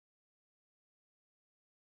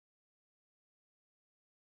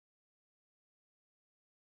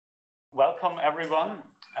Welcome everyone.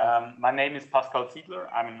 My name is Pascal Ziegler.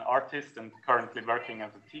 I'm an artist and currently working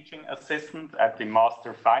as a teaching assistant at the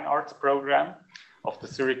Master Fine Arts program of the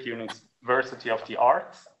Zurich University of the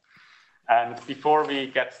Arts. And before we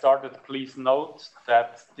get started, please note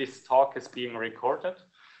that this talk is being recorded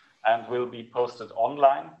and will be posted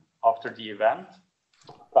online after the event.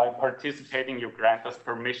 By participating, you grant us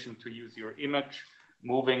permission to use your image,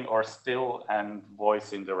 moving or still, and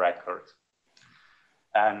voice in the record.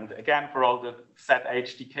 And again, for all the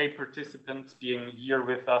ZHDK participants being here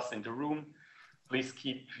with us in the room, please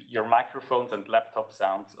keep your microphones and laptop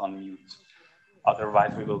sounds on mute.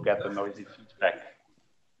 Otherwise, we will get the noisy feedback.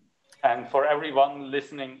 And for everyone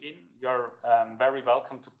listening in, you're very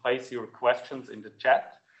welcome to place your questions in the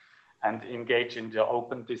chat and engage in the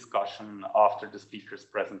open discussion after the speaker's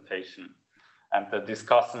presentation and the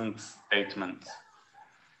discussant statement.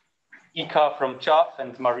 Ika from JAF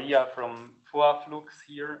and Maria from Flux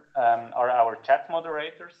here are our chat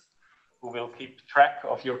moderators who will keep track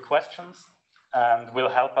of your questions and will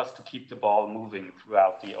help us to keep the ball moving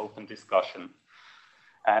throughout the open discussion.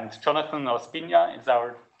 And Jonathan Ospina is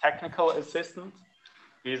our technical assistant.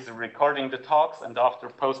 He's recording the talks, and after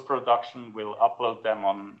post-production, we'll upload them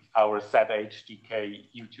on our ZHDK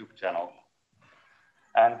YouTube channel.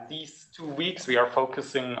 And these 2 weeks, we are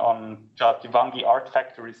focusing on Jatiwangi Art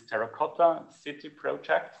Factory's Terracotta City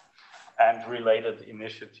project and related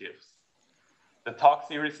initiatives. The talk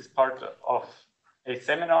series is part of a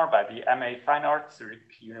seminar by the MA Fine Arts,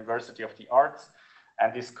 Zurich University of the Arts,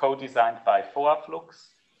 and is co-designed by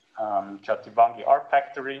Flux, Jatiwangi Art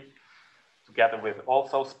Factory, together with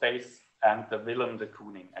Also Space and the Willem de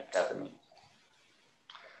Kooning Academy.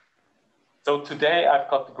 So today I've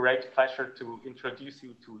got the great pleasure to introduce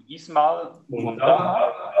you to Ismal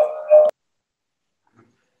Muntaha,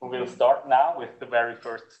 who will start now with the very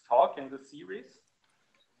first talk in the series.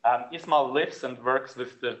 Ismal lives and works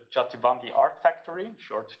with the Jatiwangi Art Factory,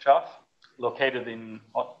 short JAF, located in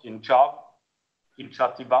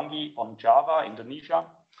Jatiwangi on Java, Indonesia.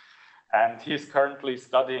 And he is currently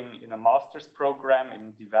studying in a master's program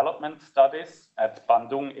in development studies at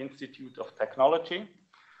Bandung Institute of Technology.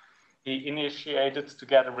 He initiated,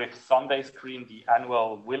 together with Sundayscreen, the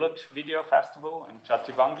annual Village Video Festival in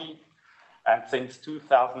Jatiwangi. And since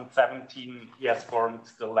 2017, he has formed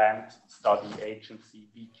the land study agency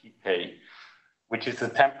VKK, which is a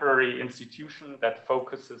temporary institution that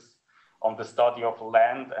focuses on the study of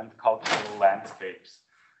land and cultural landscapes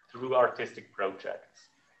through artistic projects.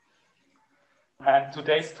 And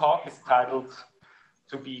today's talk is titled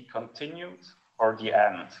To Be Continued or the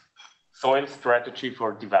End, Soil Strategy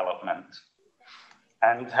for Development.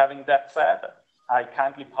 And having that said, I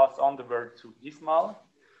kindly pass on the word to Ismal.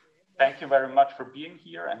 Thank you very much for being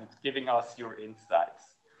here and giving us your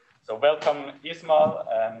insights. So welcome Ismal,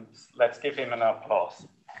 and let's give him an applause.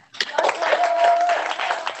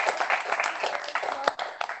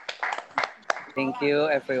 Thank you,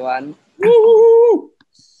 everyone.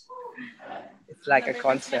 It's like a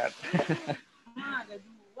concert.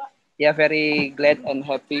 Yeah, very glad and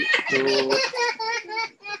happy to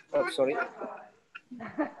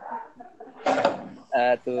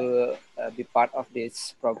be part of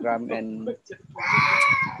this program, and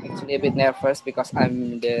actually a bit nervous because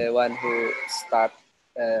I'm the one who start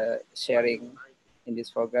sharing in this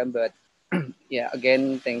program. But yeah,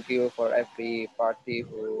 again, thank you for every party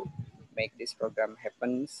who make this program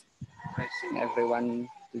happen, and everyone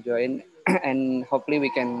to join, and hopefully we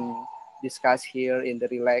can discuss here in the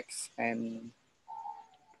relax and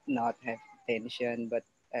not have tension, but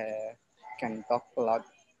can talk a lot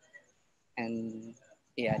and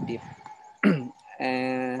yeah, deep.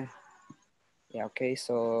 Yeah, okay,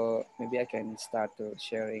 so maybe I can start to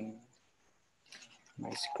sharing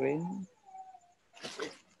my screen.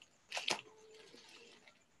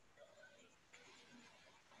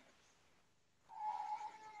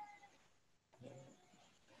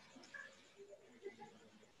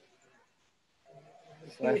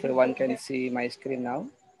 So everyone can see my screen now.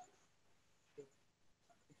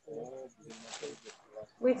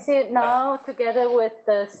 We see it now together with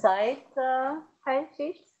the site file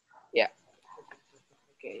sheets. Yeah.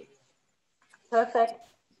 Okay. Perfect.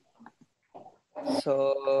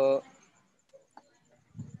 So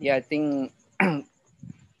yeah, I think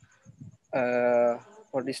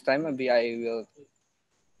for this time maybe I will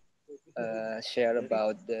share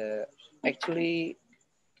about the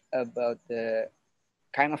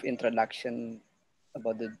kind of introduction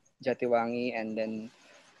about the Jatiwangi, and then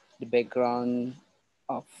the background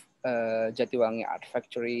of Jatiwangi Art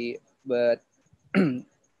Factory, but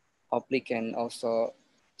hopefully can also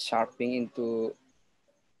sharpening into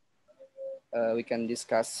we can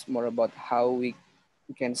discuss more about how we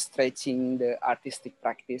can stretching the artistic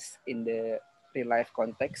practice in the real life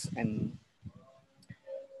context, and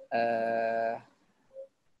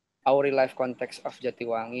our real life context of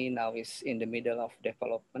Jatiwangi now is in the middle of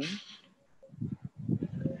development.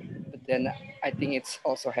 But then I think it's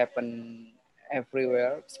also happened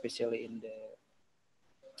everywhere, especially in the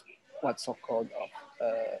what's so called of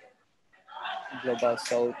global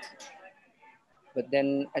south. But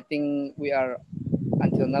then I think we are,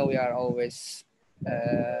 until now, we are always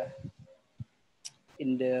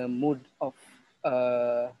in the mood of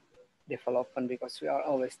development, because we are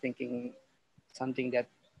always thinking something that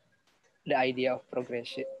the idea of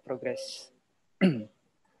progress.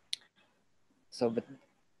 So, but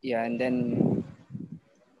yeah, and then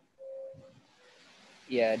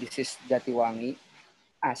yeah, this is Jatiwangi.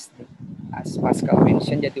 As Pascal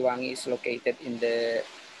mentioned, Jatiwangi is located in the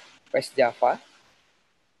West Java.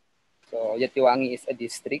 So Jatiwangi is a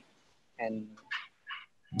district, and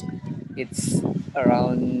it's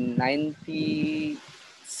around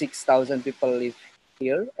 96,000 people live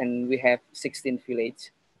here, and we have 16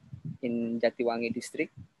 villages in Jatiwangi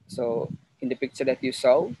district. So in the picture that you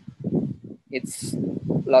saw, it's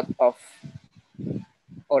a lot of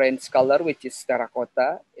orange color, which is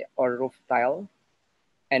terracotta or roof tile.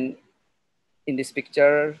 And in this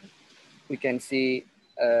picture, we can see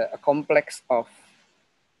a complex of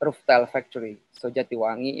roof tile factory. So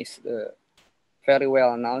Jatiwangi is very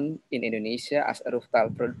well known in Indonesia as a roof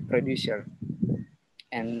tile producer,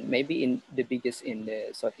 and maybe in the biggest in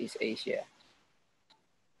the Southeast Asia.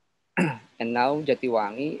 And now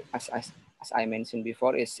Jatiwangi, as I mentioned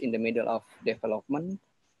before, is in the middle of development.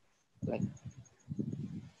 Like,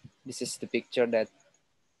 this is the picture that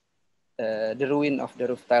the ruin of the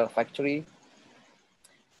roof tile factory,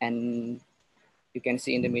 and you can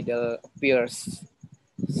see in the middle appears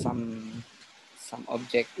some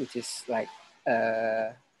object which is like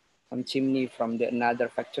some chimney from another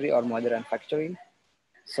factory or modern factory.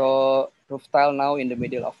 So roof tile now in the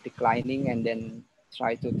middle of declining, and then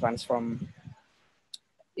try to transform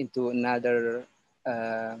into another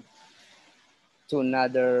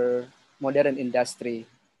modern industry,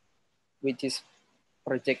 which is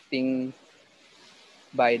projecting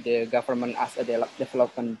by the government as a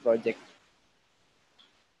development project.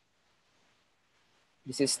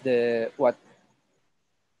 This is what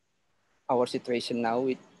our situation now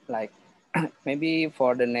with, like, maybe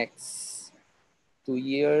for the next 2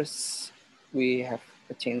 years we have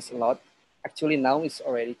changed a lot. Actually now it's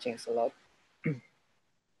already changed a lot.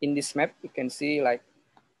 In this map you can see, like,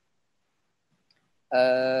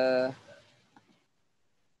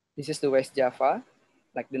 this is the West Java,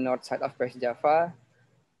 like the north side of West Java,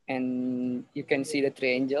 and you can see the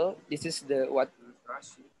triangle. This is what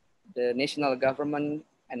the national government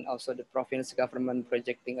and also the province government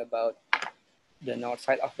projecting about the north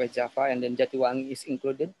side of West Java, and then Jatiwangi is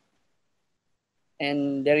included.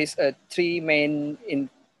 And there is three main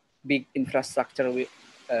big infrastructure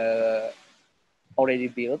already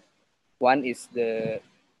built. One is the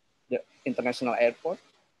international airport,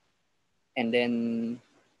 and then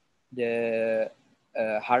the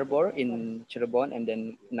harbor in Cirebon, and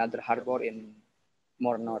then another harbor in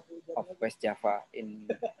more north of West Java in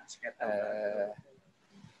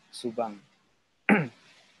Subang.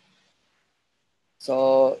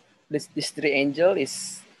 So this triangle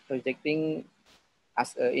is projecting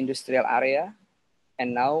as an industrial area,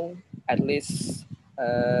 and now at least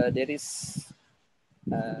there is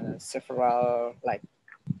several, like,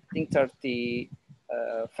 I think 30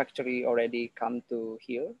 factory already come to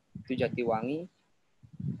here, to Jatiwangi.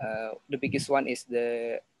 The biggest one is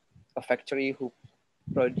a factory who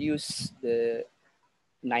produce the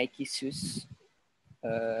Nike shoes,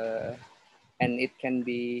 and it can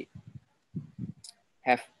be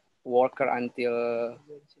have worker until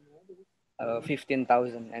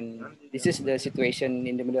 15,000. And this is the situation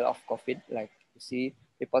in the middle of COVID. Like, you see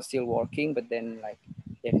people still working, but then, like,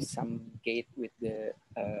 there is some gate with the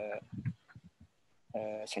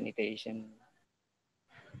sanitation,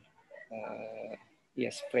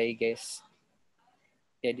 spray gas.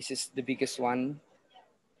 Yeah, this is the biggest one.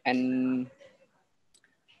 And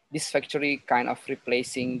this factory kind of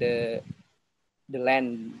replacing the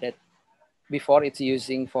land that before it's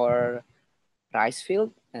using for rice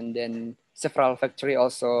field, and then several factory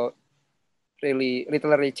also really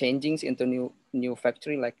literally changing into new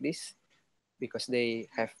factory like this, because they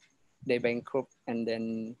bankrupt, and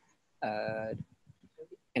then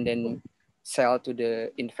sell to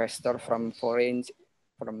the investor from foreign,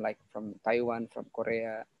 from Taiwan, from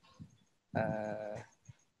Korea,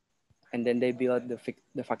 and then they build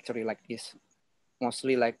the factory like this.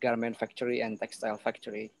 mostly like garment factory and textile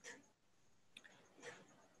factory.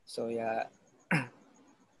 So yeah,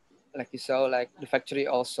 like you saw, like the factory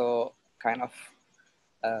also kind of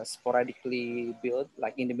sporadically built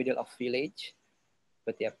like in the middle of village,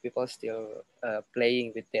 but yeah, people still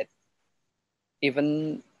playing with that.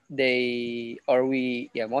 Even they or we,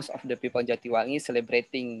 yeah, most of the people in Jatiwangi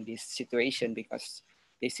celebrating this situation because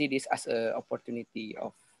they see this as an opportunity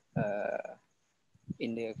of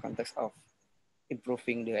in the context of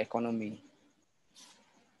improving the economy.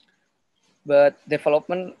 But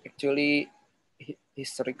development actually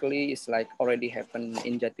historically is like already happened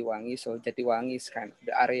in Jatiwangi. So Jatiwangi is kind of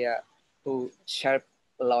the area who shaped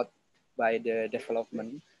a lot by the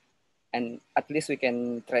development. And at least we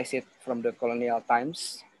can trace it from the colonial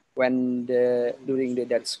times when during the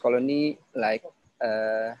Dutch colony, like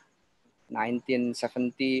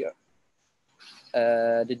 1970,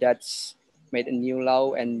 the Dutch made a new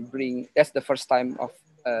law and that's the first time of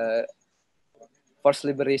forced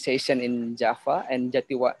liberalization in Java and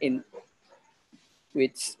Jatiwa in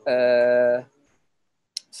which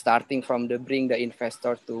starting from bring the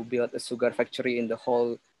investor to build a sugar factory in the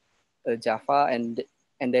whole Java, and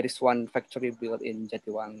there is one factory built in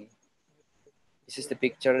Jatiwangi. This is the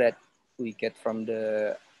picture that we get from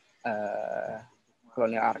the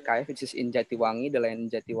colonial archive, which is in Jatiwangi, the land in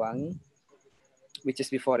Jatiwangi, which is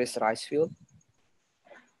before its rice field.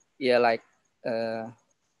 Yeah, like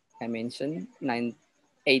I mentioned,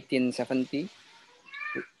 1870.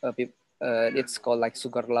 It's called like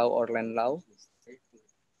sugar law or land law.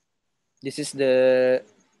 This is the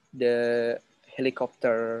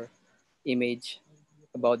helicopter image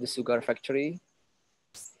about the sugar factory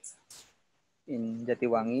in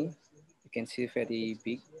Jatiwangi. You can see very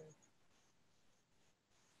big.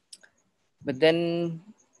 But then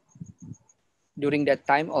during that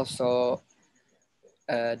time also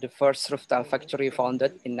the first rooftop factory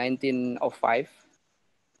founded in 1905,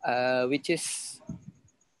 which is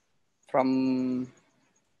from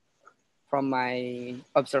my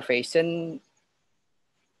observation,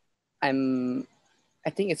 I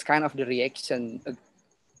think it's kind of the reaction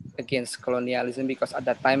against colonialism, because at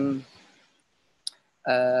that time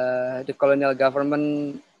the colonial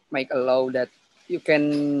government make a law that you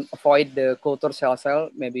can avoid the culture cell.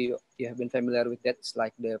 Maybe you have been familiar with that. It's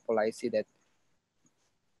like the policy that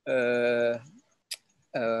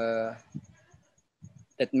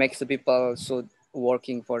that makes the people so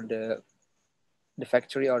working for the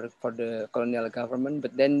factory or for the colonial government,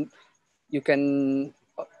 but then you can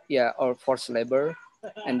or forced labor,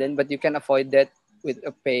 and then but you can avoid that with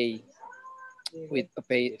a pay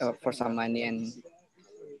for some money, and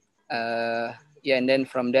and then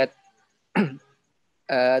from that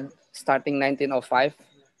starting 1905,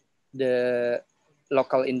 the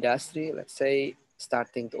local industry, let's say,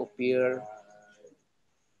 starting to appear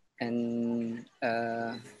and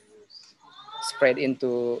spread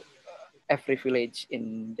into every village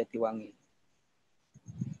in Jatiwangi.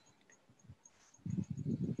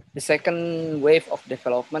 The second wave of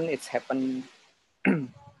development, it's happened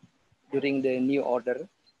during the New Order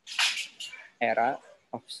era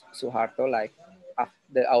of Suharto, like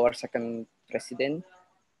after our second president.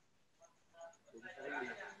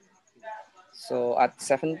 So at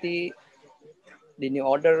 70, the New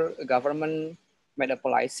Order government made a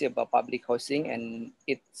policy about public housing, and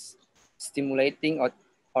it's stimulating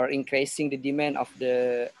or increasing the demand of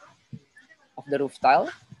the roof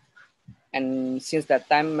tile. And since that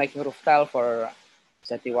time, making roof tile for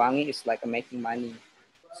Jatiwangi is like making money.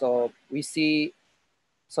 So we see,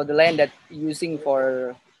 so the land that using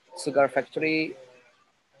for sugar factory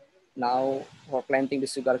now for planting the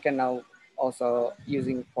sugar cane, now also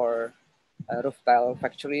using for a roof tile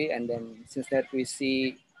factory. And then since that we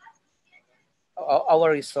see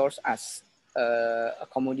our resource as a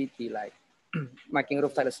commodity, like making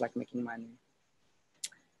roof tile is like making money.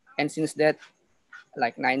 And since that,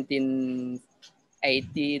 like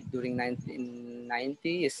 1980 during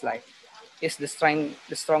 1990 is like the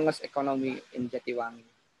strongest economy in Jatiwangi,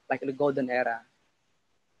 like the golden era.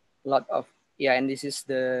 A lot of and this is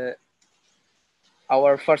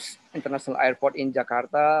our first international airport in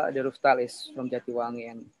Jakarta. The roof tile is from Jatiwangi,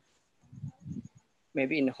 and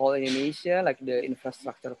maybe in whole Indonesia, like the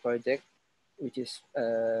infrastructure project, which is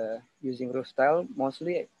using roof tile,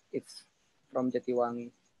 mostly it's from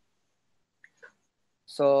Jatiwangi.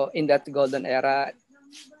 So in that golden era,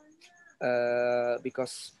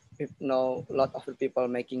 because you know a lot of the people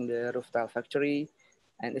making the roof tile factory,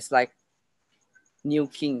 and it's like new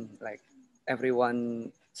king, like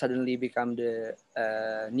everyone suddenly become the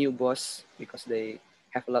new boss because they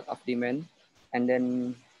have a lot of demand. And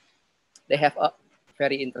then they have a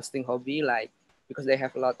very interesting hobby, like because they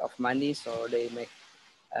have a lot of money, so they make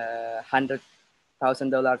 $100,000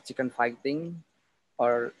 chicken fighting,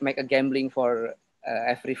 or make a gambling for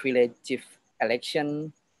every village chief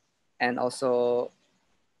election, and also,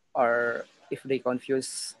 or if they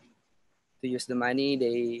confuse to use the money,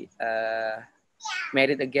 they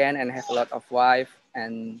married again and have a lot of wife.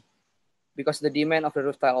 And because the demand of the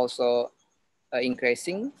roof tile also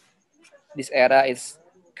increasing, this era is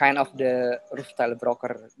kind of the roof tile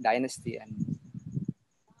broker dynasty, and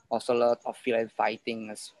also a lot of village fighting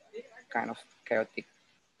is kind of chaotic.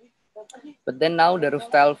 But then now the roof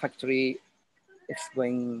tile factory is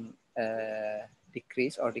going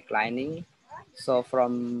decrease or declining. So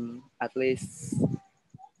from at least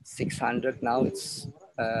 600 now it's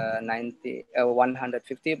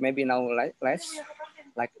 150, maybe now less,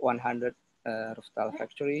 like 100 roof tile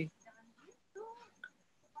factory.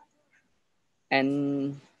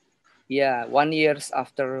 And yeah, 1 years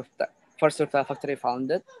after first roof tile factory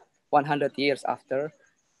founded, 100 years after,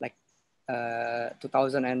 like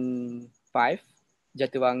 2005,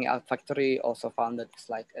 Jatiwangi Art Factory also founded. It's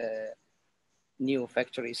like a new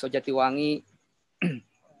factory. So Jatiwangi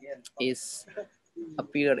is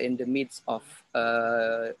appear in the midst of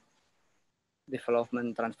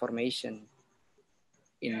development transformation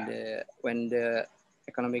in the when the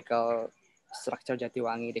economical structure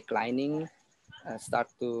Jatiwangi declining, start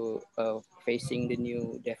to facing the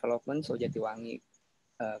new development. So Jatiwangi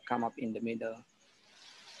come up in the middle.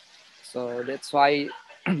 So that's why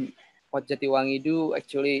what Jatiwangi do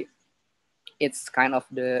actually, it's kind of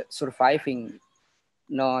the surviving,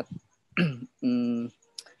 not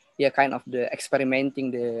yeah, kind of the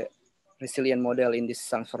experimenting the resilient model in this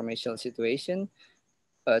transformational situation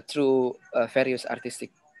through various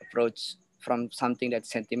artistic approach, from something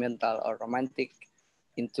that's sentimental or romantic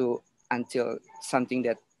into until something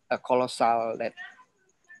that colossal, that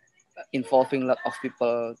involving a lot of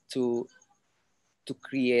people to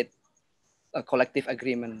create a collective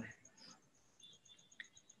agreement.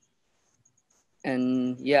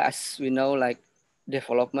 And yeah, as we know, like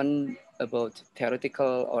development about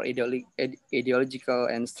theoretical or ideological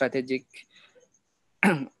and strategic,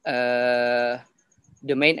 the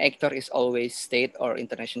main actor is always state or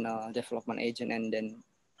international development agent. And then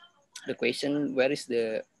the question, where is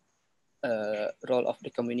the role of the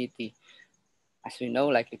community? As we know,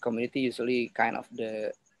 like the community usually kind of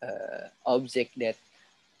the object that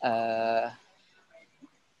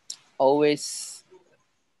always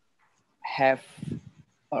have,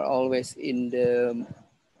 or always in the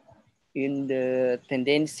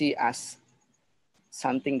tendency as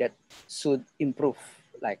something that should improve,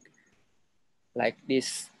 like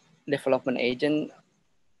this development agent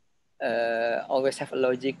always have a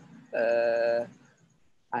logic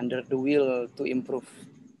under the will to improve.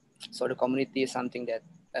 So the community is something that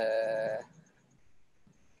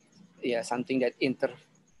yeah, something that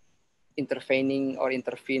intervening or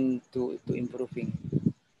intervene to improving,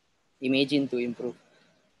 imagine to improve.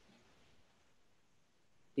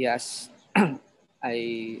 Yes,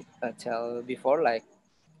 I tell before, like,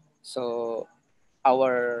 so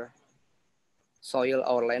our soil,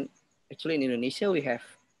 our land, actually in Indonesia we have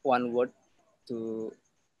one word to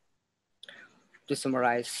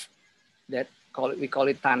summarize that, we call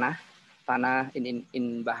it tanah. Tanah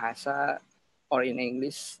in bahasa or in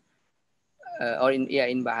English or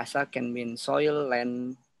in bahasa can mean soil,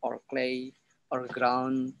 land, or clay, or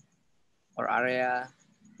ground, or area.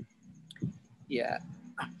 Yeah.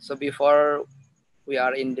 So before we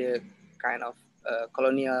are in the kind of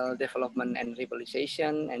colonial development and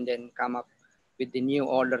revitalization, and then come up with the new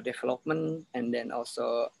order development, and then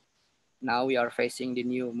also now we are facing the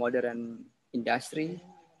new modern industry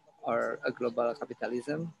or a global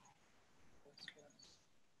capitalism.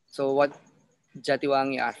 So what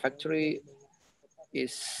Jatiwangi Art Factory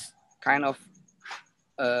is kind of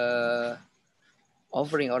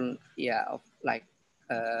offering on, yeah, of like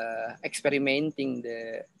experimenting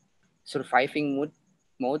the surviving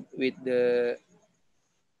mode with the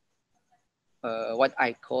what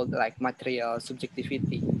I call like material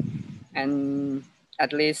subjectivity. And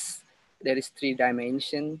at least there is 3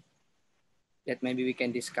 dimensions that maybe we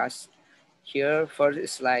can discuss here. First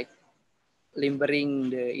is like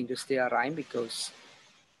limbering the industrial rhyme, because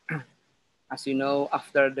as you know,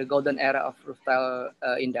 after the golden era of roof tile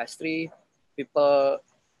industry, people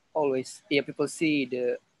people see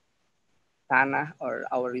the tanah or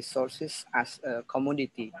our resources as a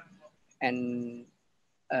commodity. And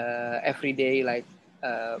every day, like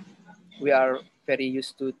we are very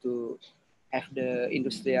used to have the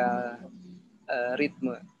industrial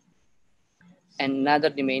rhythm. Another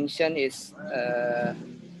dimension is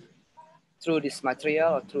through this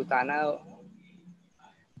material or through tanah,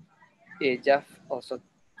 Jeff also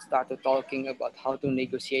started talking about how to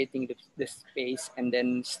negotiating the space and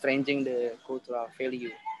then strengthening the cultural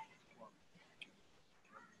value.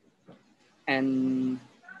 And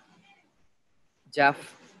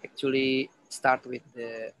Jeff actually start with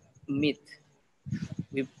the myth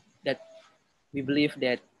that we believe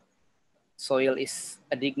that soil is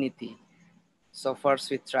a dignity. So first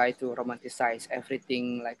we try to romanticize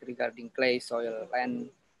everything like regarding clay, soil, land,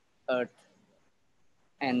 earth,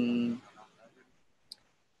 and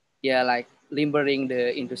yeah, like limbering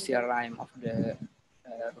the industrial rhyme of the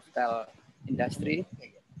rooftop industry.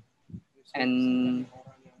 And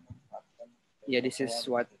yeah, this is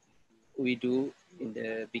what we do in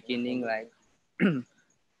the beginning, like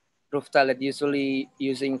roof tile usually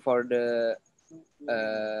using for the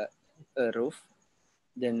roof.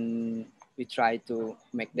 Then we try to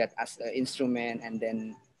make that as an instrument and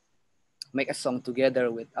then make a song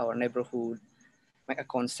together with our neighborhood, make a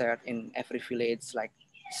concert in every village, like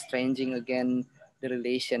strengthening again the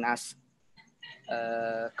relation as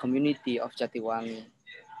a community of Jatiwangi.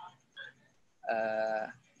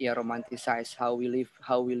 Yeah, romanticize how we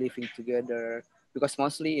living together, because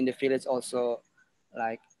mostly in the village also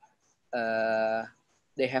like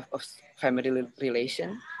they have a family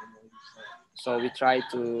relation, so we try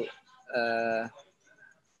to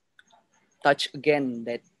touch again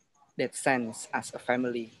that sense as a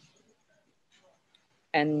family.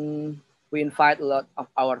 And we invite a lot of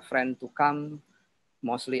our friends to come,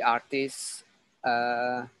 mostly artists,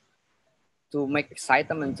 to make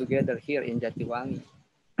excitement together here in Jatiwangi.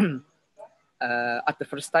 At the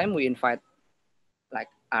first time we invite like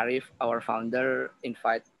Arif, our founder,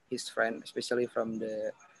 invite his friend, especially from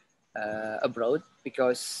the abroad,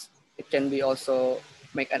 because it can be also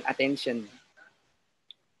make an attention.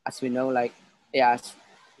 As we know, like yes,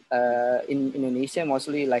 in Indonesia,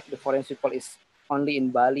 mostly like the foreign people is only in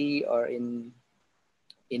Bali or in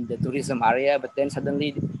the tourism area, but then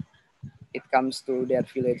suddenly it comes to their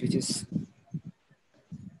village, which is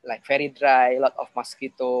like very dry, a lot of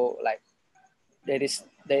mosquito, like there is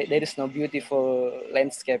no beautiful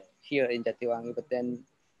landscape here in Jatiwangi, but then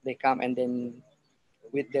they come and then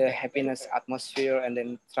with the happiness atmosphere and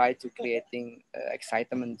then try to creating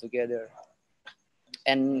excitement together.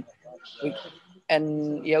 And we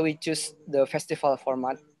yeah, we choose the festival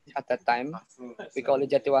format at that time. We call it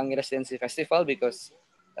Jatiwangi Residency Festival because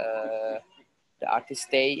the artists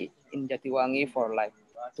stay in Jatiwangi for like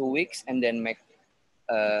 2 weeks and then make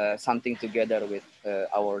something together with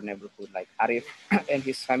our neighborhood, like Arif and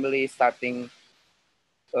his family, starting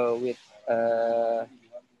with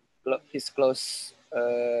his close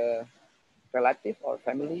relative or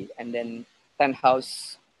family, and then 10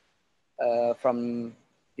 house from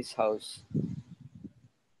his house.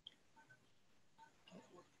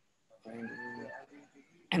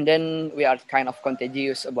 And then we are kind of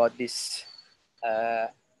contagious about this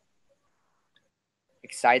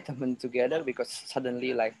excitement together, because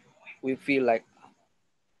suddenly like we feel like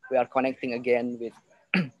we are connecting again with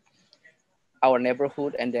our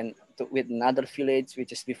neighborhood, and then with another village,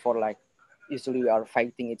 which is before like usually we are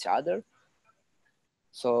fighting each other.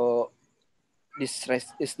 So this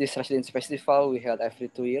residence festival we held every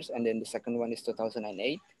 2 years, and then the second one is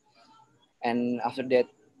 2008. And after that,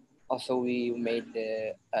 also we made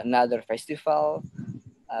another festival.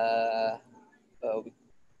 Uh,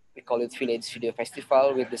 we call it Village Video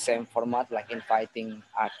Festival, with the same format, like inviting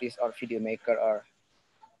artists or video maker or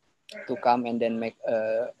to come and then make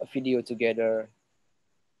a video together.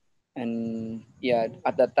 And yeah,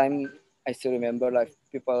 at that time I still remember like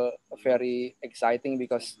people are very exciting,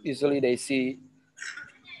 because usually they see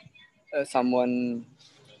someone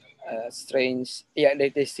strange, yeah,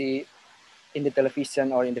 they see in the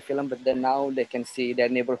television or in the film, but then now they can see their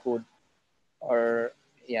neighborhood or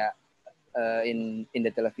yeah, in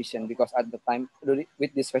the television. Because at the time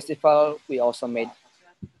with this festival we also made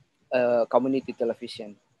community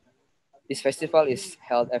television. This festival is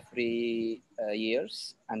held every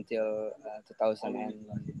years until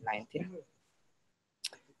 2019.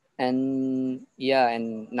 And yeah,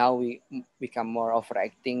 and now we become more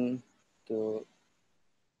overacting to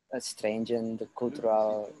strengthen the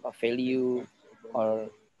cultural value, or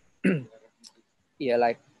yeah,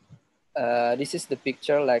 like this is the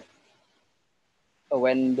picture, like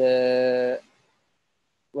when the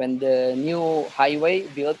new highway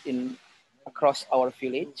built in across our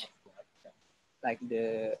village, like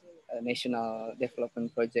the national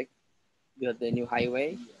development project built the new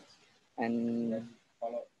highway, and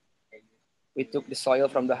we took the soil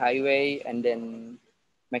from the highway and then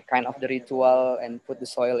make kind of the ritual and put the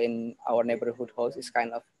soil in our neighborhood house. Is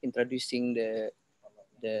kind of introducing the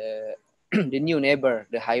the new neighbor.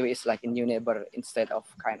 The highway is like a new neighbor instead of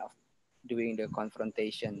kind of doing the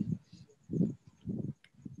confrontation.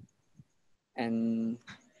 And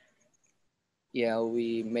yeah,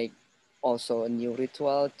 we make also a new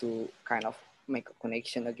ritual to kind of make a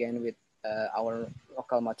connection again with our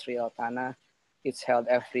local material tanah. It's held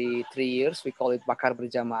every 3 years. We call it bakar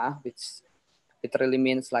berjamaah, which literally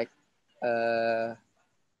means like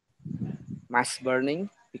mass burning,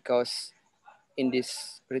 because in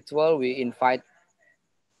this ritual we invite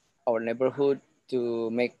our neighborhood to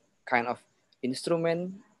make kind of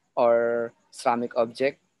instrument or ceramic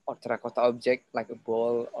object or terracotta object like a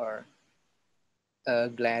bowl or a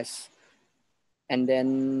glass, and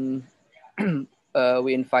then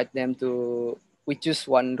we invite them to, we choose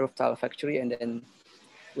one roof tile factory, and then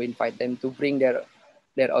we invite them to bring their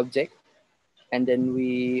object, and then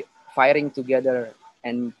we firing together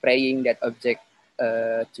and praying that object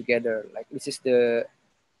together. Like this is the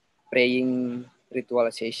praying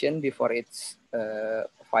ritualization before it's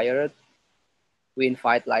fired. We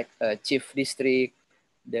invite like a chief district,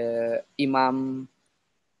 the imam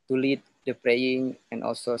to lead the praying, and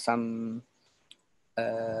also some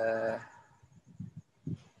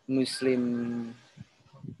Muslim,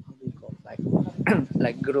 how do you call it?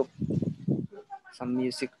 Like group, some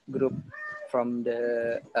music group from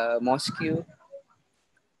the mosque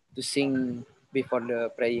to sing before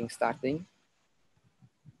the praying starting.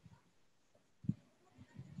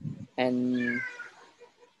 And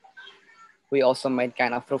we also made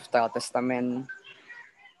kind of roof tile testament,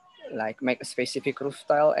 like make a specific roof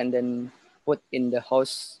tile and then put in the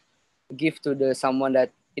house, give to the someone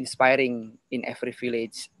that inspiring in every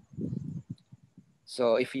village.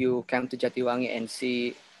 So if you come to Jatiwangi and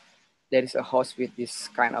see there is a house with this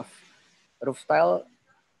kind of roof tile,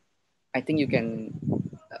 I think you can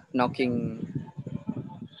knocking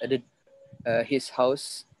his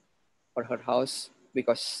house or her house,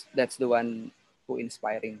 because that's the one who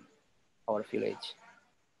inspiring our village.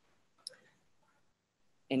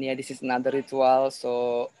 And yeah, this is another ritual.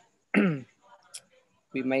 So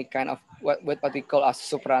we make kind of what we call as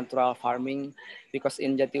supernatural farming, because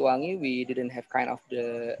in Jatiwangi we didn't have kind of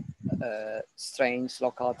the strange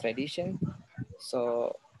local tradition.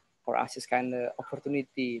 So for us it's kind of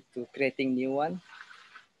opportunity to creating new one.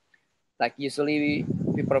 Like usually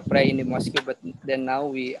people pray in the mosque, but then now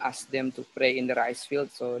we ask them to pray in the rice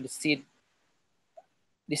field. So the seed,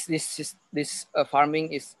 this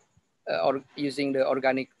farming is or using the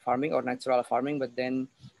organic farming or natural farming, but then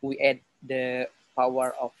we add the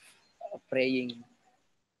power of praying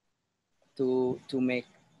to make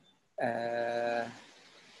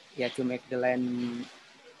to make the land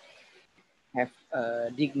have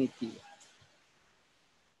dignity.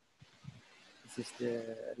 This is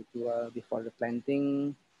the ritual before the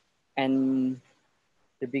planting, and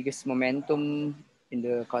the biggest momentum in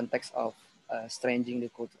the context of strengthening the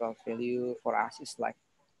cultural value for us is like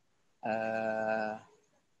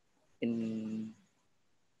in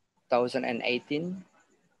 2018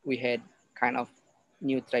 we had kind of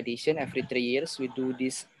new tradition. Every 3 years we do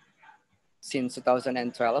this since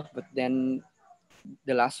 2012, but then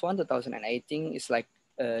the last one, 2018, is like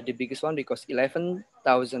the biggest one, because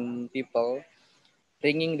 11,000 people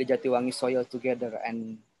bringing the Jatiwangi soil together.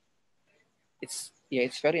 And it's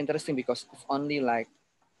very interesting because it's only like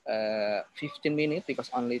 15 minutes, because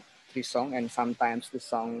only 3 songs, and sometimes the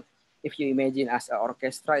song, if you imagine as an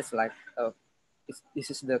orchestra, it's like this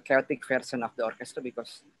is the chaotic version of the orchestra,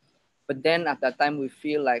 because but then at that time we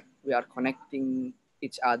feel like we are connecting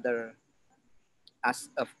each other as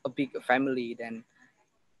a big family. Then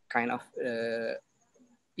kind of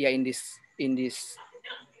in this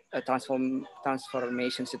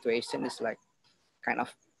transformation situation is like kind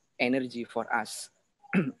of energy for us.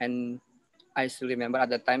 And I still remember at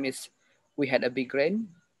that time is we had a big rain,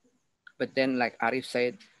 but then like Arif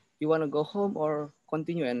said, you want to go home or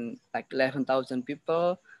continue? And like 11,000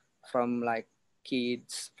 people from like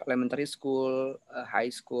kids, elementary school, high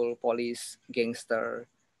school, police, gangster,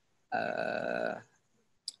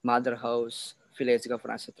 mother house, village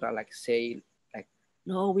governance, etc. like say like,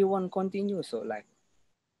 no, we won't continue. So like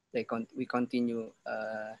we continue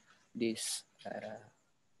this.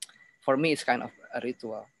 For me, it's kind of a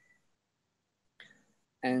ritual.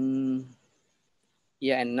 And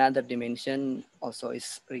another dimension also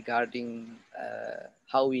is regarding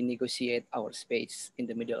how we negotiate our space in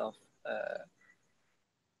the middle of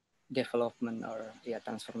development or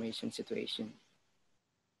transformation situation.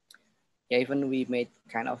 Even we made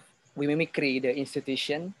kind of, we mimicry the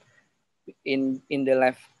institution. In the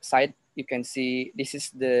left side, you can see this is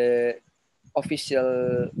the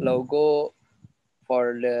official logo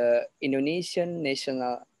for the Indonesian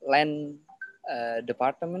land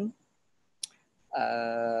department,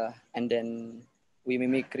 and then we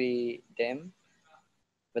mimicry them,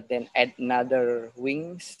 but then add another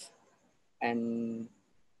wings, and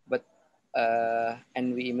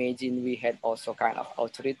we imagine we had also kind of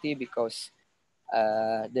authority because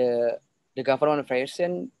the government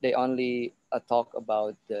version, they only talk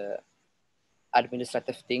about the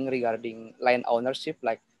administrative thing regarding land ownership,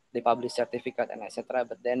 like they publish certificate and etc.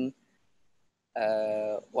 But then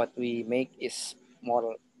what we make is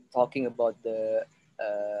more talking about the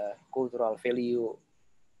cultural value,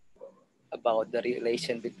 about the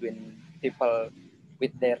relation between people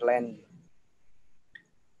with their land,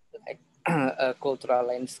 like a cultural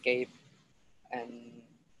landscape, and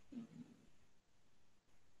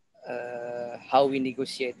how we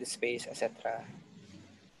negotiate the space, etc.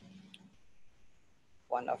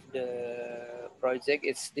 One of the project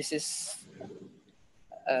is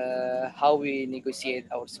how we negotiate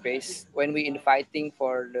our space when we inviting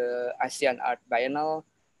for the ASEAN Art Biennale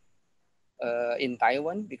in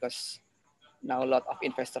Taiwan, because now a lot of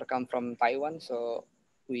investors come from Taiwan. So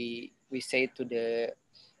we say to the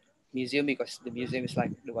museum, because the museum is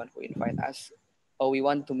like the one who invite us, oh, we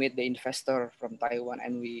want to meet the investor from Taiwan,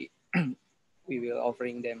 and we we will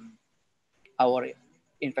offering them our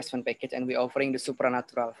investment package, and we offering the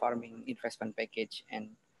supernatural farming investment package.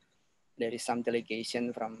 And there is some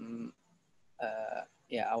delegation from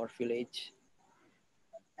our village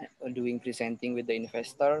doing presenting with the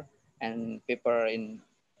investor, and people in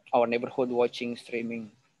our neighborhood watching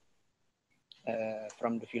streaming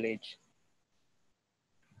from the village.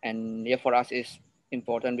 And yeah, for us is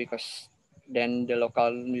important because then the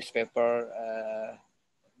local newspaper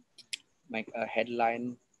make a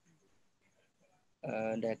headline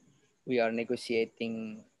that we are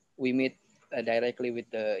negotiating. We meet directly with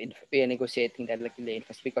we are negotiating directly with the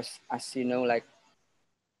investors, because as you know, like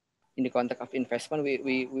in the context of investment,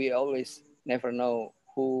 we always never know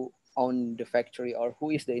who own the factory or who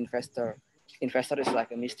is the investor. Investor is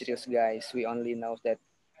like a mysterious guys. We only know that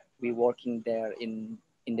we working there in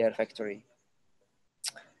their factory.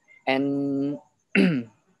 And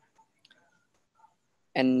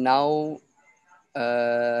and now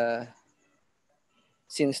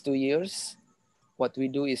since 2 years, what we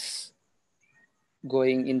do is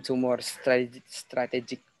going into more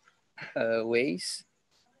strategic ways.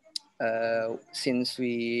 Since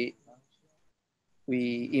we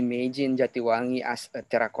imagine Jatiwangi as a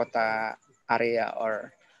terracotta area,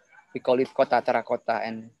 or we call it Kota Terracotta,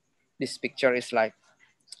 and this picture is like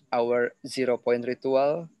our 0-point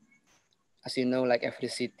ritual. As you know, like every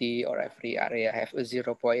city or every area have a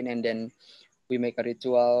 0-point, and then we make a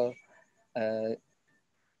ritual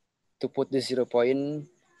to put the 0-point.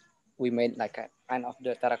 We made like a kind of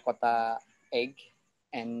the terracotta egg,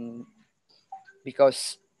 and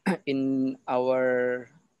because in our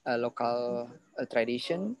local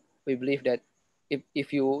tradition, we believe that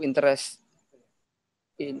if you interest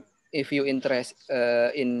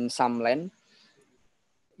in some land,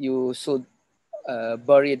 you should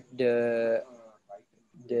bury the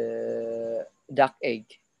duck egg.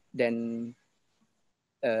 Then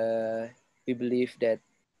we believe that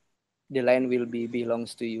the land will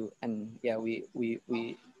belongs to you. And yeah, we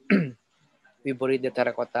we buried the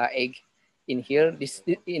terracotta egg in here. This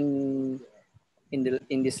in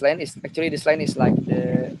this land is actually, this land is like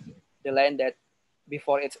the land that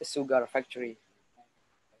before it's a sugar factory.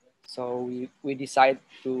 So we decide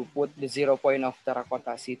to put the 0-point of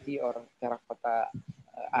Terracotta City or Terracotta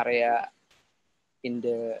area in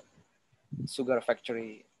the sugar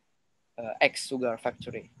factory, ex-sugar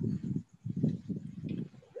factory.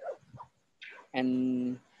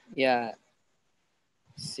 And yeah,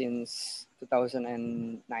 since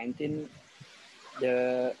 2019,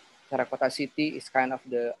 the Terracotta City is kind of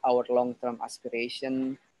our long-term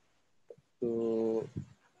aspiration to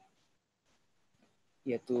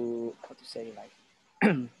how to say, like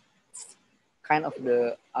kind of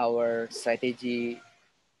our strategy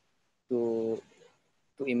to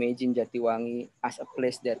imagine Jatiwangi as a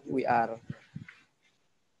place that we are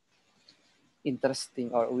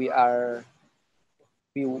interesting, or we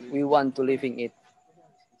want to live in it.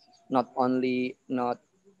 Not only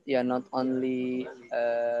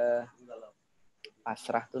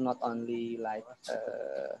pasrah, to not only like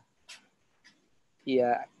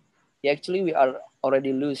actually we are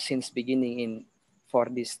already lose since beginning for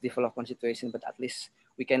this development situation, but at least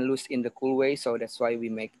we can lose in the cool way. So that's why we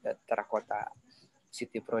make the Terracotta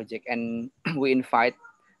City project. And we invite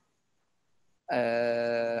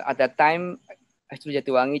at that time, actually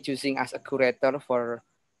Jatiwangi choosing as a curator for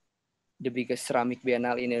the biggest ceramic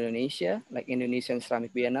biennale in Indonesia, like Indonesian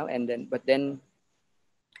Ceramic Biennale. And then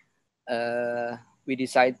we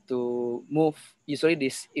decide to move. Usually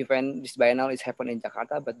this event, this biennial is happening in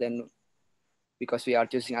Jakarta, but then because we are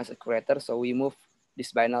choosing as a curator, so we move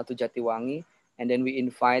this biennial to Jatiwangi, and then we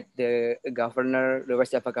invite the governor, the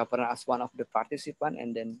West Java governor, as one of the participants,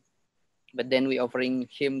 and then, but then we offering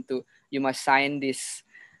him to, you must sign this.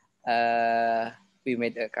 We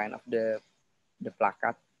made a kind of the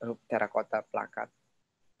plakat, terracotta plakat.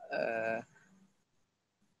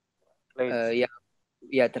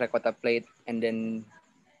 Yeah, terracotta plate, and then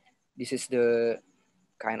this is the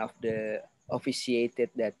kind of the officiated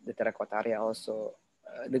that the terracotta area also,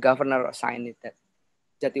 the governor assigned it that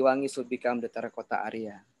Jatiwangi should become the terracotta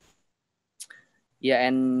area. Yeah,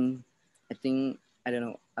 and I think, I don't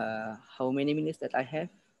know how many minutes that I have.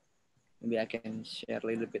 Maybe I can share a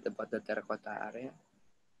little bit about the terracotta area.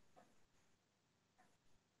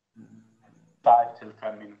 5 till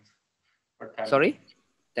 10 minutes. Or 10 Sorry? minutes.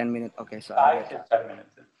 10 minutes. Okay, so 5 to 10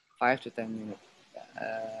 minutes. 5 to 10 minutes.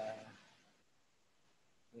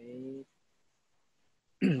 Wait.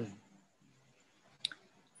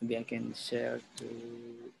 Maybe I can share to,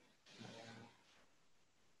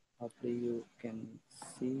 hopefully you can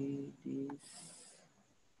see this.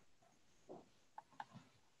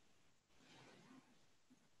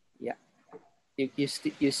 Yeah.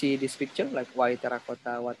 You see this picture, like why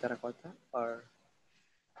terracotta, what terracotta, or?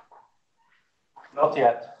 Not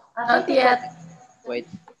yet. Not yet. Wait.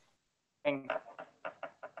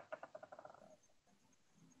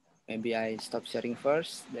 Maybe I stop sharing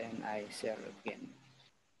first, then I share again.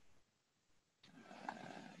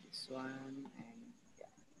 This one, and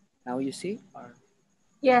yeah. Now you see, or?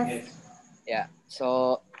 Yes. Yeah.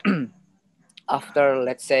 So after,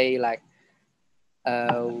 let's say, like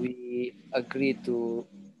we agree to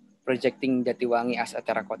projecting Jatiwangi as a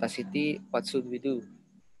terracotta city, what should we do?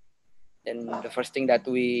 Then the first thing that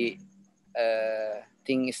we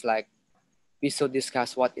think is like, we should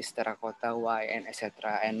discuss what is terracotta, why, and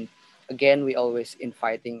etc. And again, we always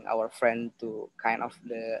inviting our friend to kind of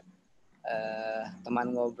the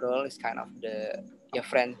teman ngobrol, is kind of the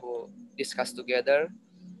friend who discuss together.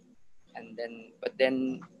 And then, but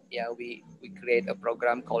then, yeah, we create a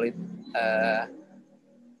program, call it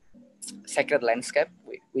Sacred Landscape,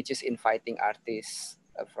 which is inviting artists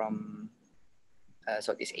from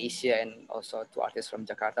Southeast Asia and also to artists from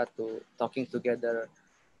Jakarta to talking together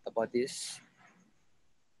about this.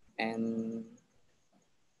 And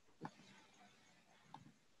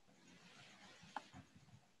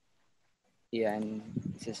yeah, and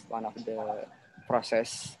this is one of the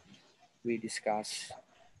process we discuss.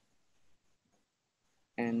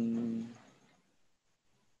 And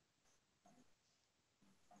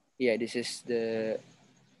yeah, this is the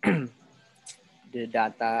the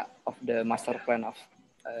data of the master plan of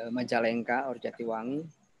Majalengka or Jatiwangi.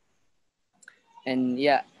 And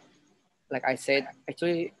yeah, like I said,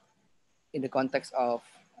 actually in the context of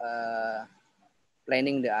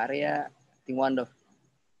planning the area, I think one of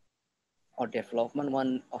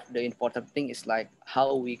the important thing is like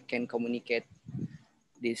how we can communicate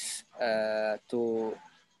this to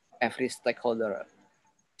every stakeholder,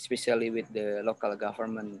 especially with the local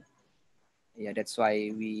government. Yeah, that's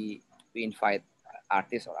why we invite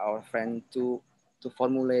artists or our friend to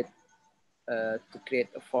formulate, to create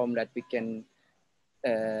a form that we can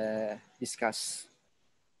discuss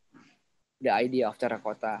the idea of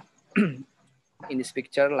terracotta. In this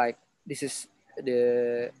picture, like this is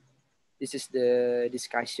the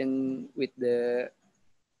discussion with the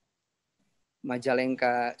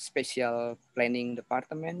Majalengka Special Planning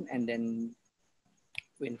Department, and then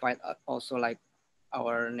we invite also like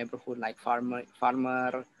our neighborhood, like farmer,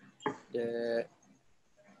 the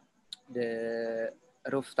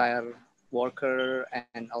roof tile worker,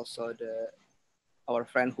 and also our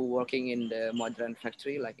friend who working in the modern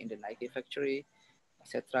factory, like in the Nike factory,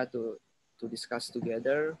 etc., to discuss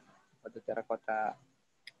together about the terracotta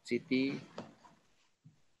city,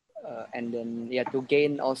 and then to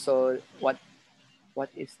gain also what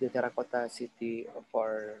is the terracotta city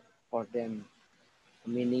for them,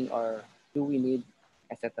 meaning, or do we need,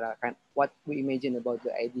 etc. What we imagine about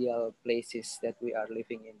the ideal places that we are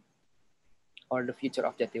living in, or the future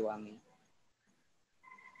of Jatiwangi.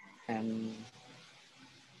 And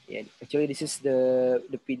yeah, actually this is the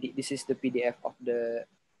PDF of the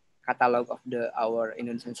catalog of our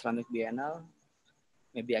Indonesian Islamic Biennale.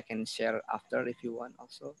 Maybe I can share after if you want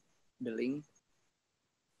also the link.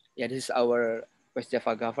 Yeah, this is our West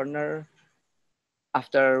Java governor.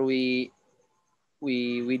 After we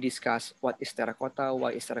discuss what is terracotta,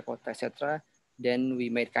 why is terracotta, etc. Then we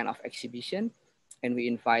made kind of exhibition, and we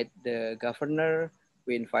invite the governor,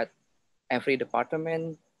 we invite every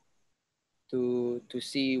department to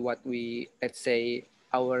see what we, let's say,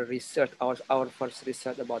 our research, our first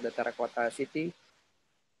research about the Terracotta City,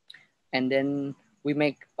 and then we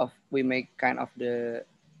make kind of the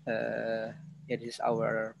it is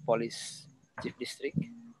our police chief district,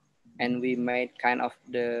 and we made kind of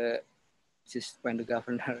the just when the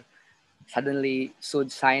governor suddenly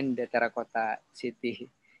should sign the Terracotta City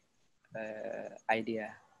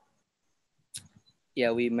idea.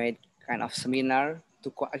 Yeah, we made kind of seminar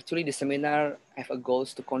to actually the seminar have a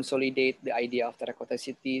goals to consolidate the idea of Terracotta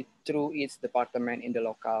City through its department in the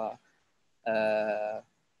local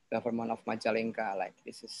government of Majalengka. Like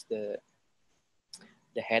this is the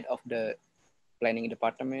head of the planning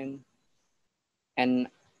department, and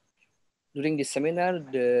during this seminar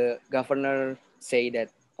the governor say that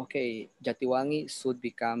okay, Jatiwangi should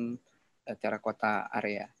become a terracotta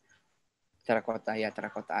area. Terracotta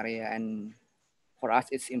area. And for us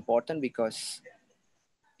it's important because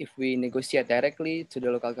if we negotiate directly to the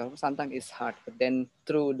local government, sometimes it's hard. But then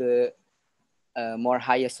through the more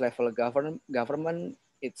highest level government,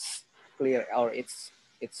 it's clear, or it's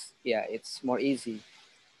more easy.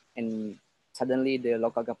 And suddenly the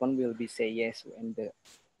local government will be say yes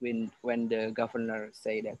when the governor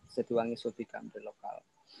say that Jatiwangi should become the local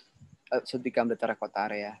should become the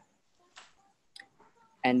terracotta area.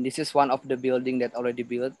 And this is one of the building that already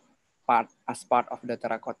built as part of the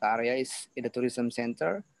terracotta area is in the tourism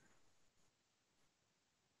center.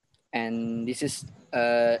 And this is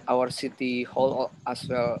our city hall as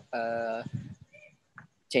well,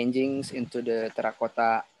 changings into the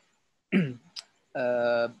terracotta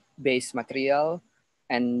base material.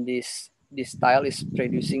 And this style is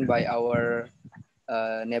producing by our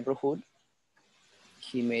neighborhood.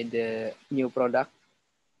 He made the new product.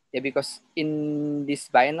 Yeah, because in this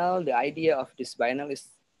biennial, the idea of this biennial is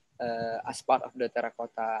as part of the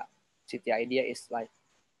terracotta city idea is like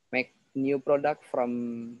make new product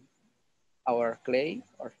from our clay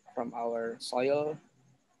or from our soil,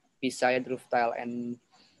 beside roof tile and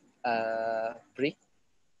brick,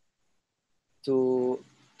 to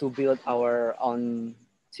build our own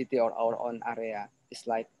city or our own area. It's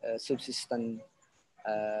like a subsistence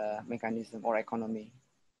mechanism or economy,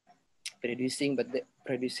 producing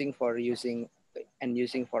for using and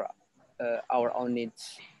using for our own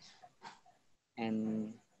needs.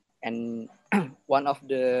 And one of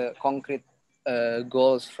the concrete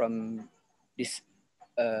goals from this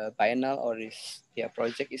biennial or this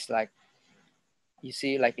project is like, you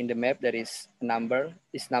see like in the map there is a number.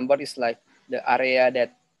 This number is like the area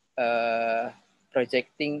that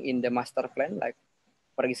projecting in the master plan. Like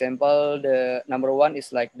for example, the number 1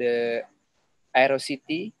 is like the Aero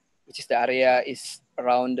City, which is the area is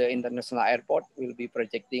around the international airport, will be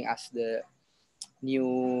projecting as the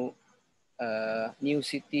new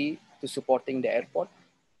city to supporting the airport.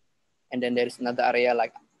 And then there is another area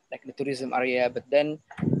like the tourism area, but then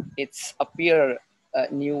it's appear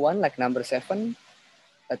a new one like number 7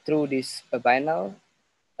 through this biennial,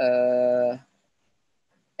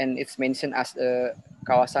 and it's mentioned as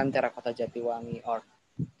kawasan Terracotta Jatiwangi, or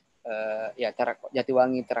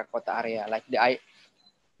Jatiwangi Terracotta area. Like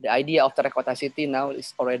the idea of Terracotta City now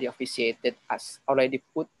is already officiated, as already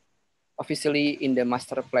put officially in the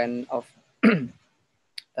master plan of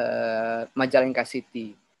Majalengka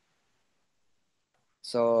City.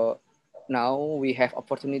 So now we have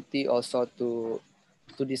opportunity also to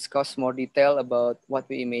discuss more detail about what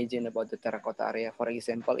we imagine about the terracotta area. For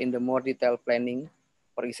example, in the more detailed planning,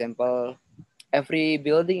 for example, every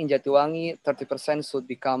building in Jatiwangi, 30%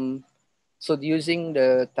 should using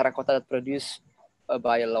the terracotta produced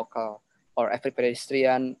by a local, or every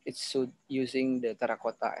pedestrian, it should using the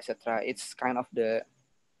terracotta, etc. It's kind of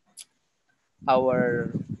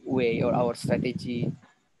our way or our strategy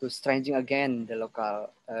to strengthen again the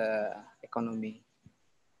local economy.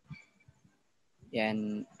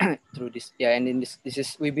 And through this, and in this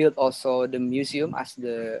is we built also the museum as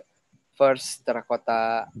the first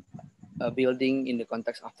terracotta building in the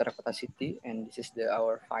context of Terracotta City, and this is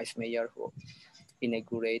our vice mayor who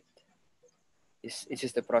inaugurate. This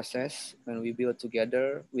is the process when we build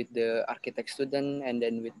together with the architect student, and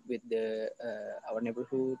then with the our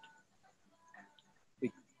neighborhood.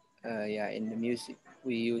 We in the music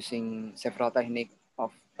we using several techniques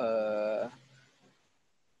of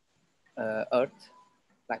earth,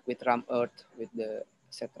 like with ramp earth, with the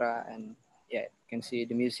etc. And you can see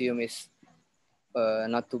the museum is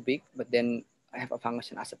not too big, but then I have a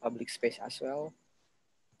function as a public space as well.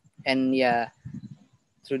 And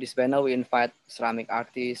through this panel we invite ceramic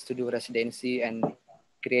artists to do residency and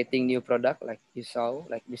creating new product, like you saw,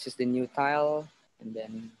 like this is the new tile, and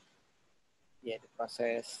then the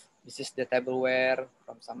process. this is the tableware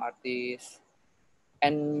from some artists.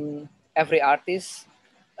 And every artist,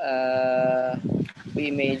 we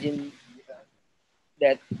imagine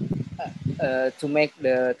that to make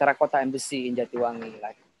the Terracotta Embassy in Jatiwangi,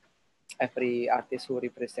 like every artist who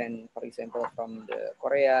represent, for example, from the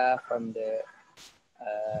Korea, from the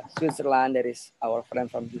Switzerland, there is our friend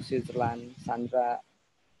from Switzerland, Sandra,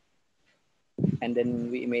 and then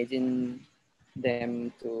we imagine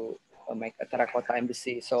them to make a Terracotta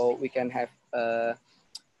Embassy, so we can have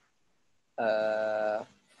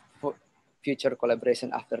future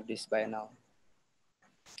collaboration after this biennial.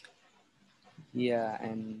 Yeah,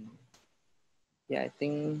 and yeah, I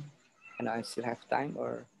think, and I still have time,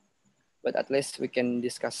 but at least we can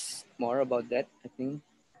discuss more about that, I think.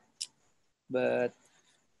 But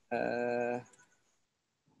yeah,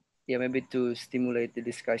 maybe to stimulate the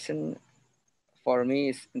discussion, for me,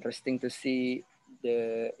 it's interesting to see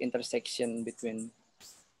the intersection between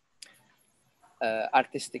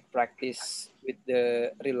artistic practice with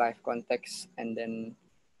the real life context, and then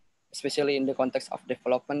especially in the context of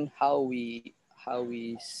development, how we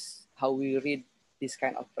read this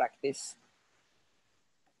kind of practice.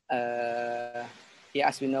 Yeah,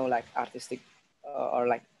 as we know, like artistic or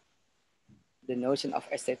like the notion of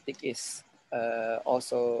aesthetic is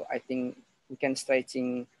also, I think, we can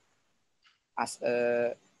stretching as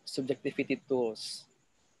a subjectivity tools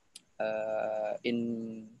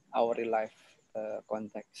in our real life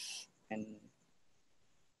context. And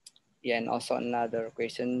yeah, and also another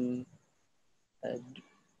question,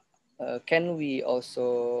 can we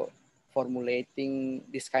also formulating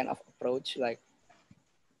this kind of approach, like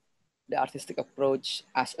the artistic approach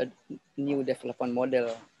as a new development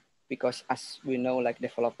model? Because as we know, like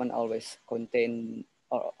development always contain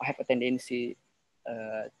or have a tendency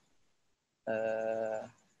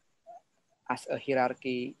as a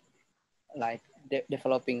hierarchy, like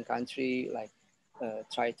developing country, like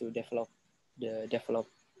try to develop the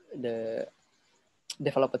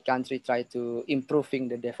developed country, try to improving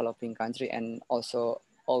the developing country, and also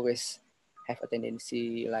always have a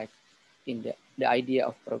tendency like in the idea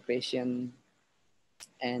of progression.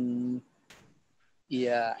 And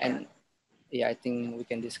yeah, I think we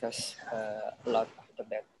can discuss a lot after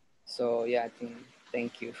that. So yeah, I think,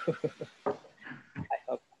 thank you. I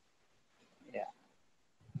hope, yeah.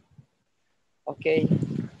 Okay,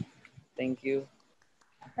 thank you.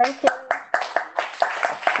 Thank you.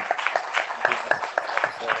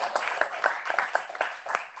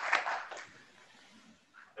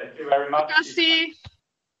 Thank you very much. Terima kasih.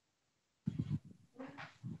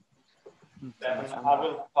 Then I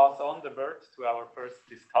will pass on the word to our first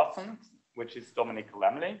discussant, which is Dominique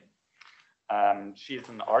Lemley. She's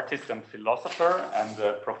an artist and philosopher and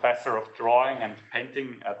a professor of drawing and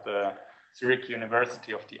painting at the Zurich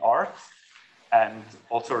University of the Arts, and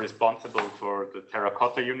also responsible for the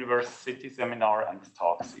Terracotta Universe City seminar and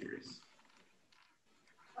talk series.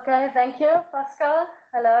 Okay, thank you, Pascal.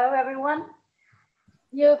 Hello, everyone.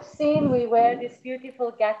 You've seen we wear these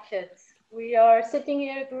beautiful gadgets. We are sitting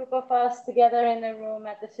here, a group of us together in a room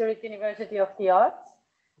at the Zurich University of the Arts,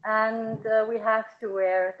 and we have to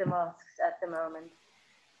wear the masks at the moment.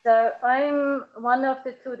 So I'm one of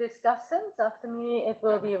the two discussants. After me, it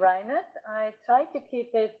will be Reinhard. I try to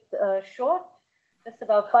keep it short, just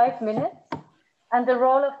about 5 minutes. And the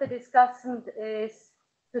role of the discussant is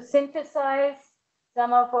to synthesize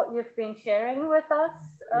some of what you've been sharing with us,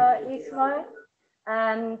 Ismail,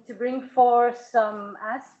 and to bring forth some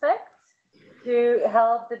aspects to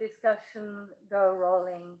help the discussion go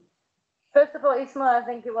rolling. First of all, Ismail, I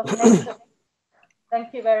think it was an excellent.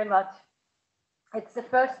 Thank you very much. It's the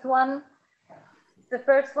first one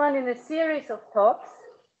in a series of talks.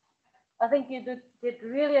 I think you did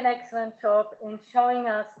really an excellent job in showing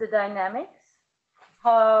us the dynamics,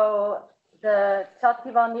 how the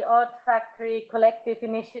Jatiwangi Art Factory collective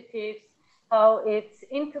initiatives, how it's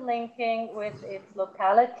interlinking with its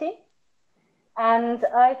locality. And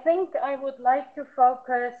I think I would like to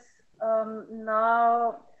focus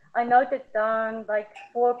now, I noted down like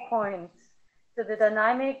 4 points. So the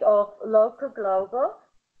dynamic of local global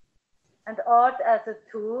and art as a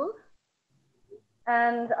tool.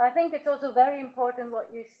 And I think it's also very important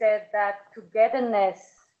what you said, that togetherness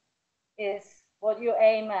is what you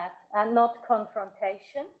aim at and not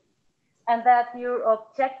confrontation. And that your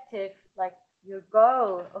objective, like your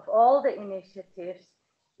goal of all the initiatives,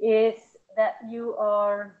 is that you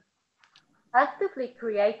are actively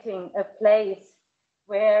creating a place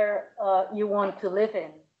where you want to live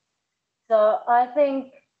in. So I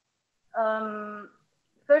think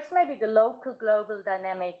first maybe the local global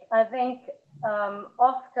dynamic. I think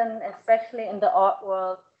often, especially in the art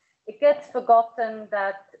world, it gets forgotten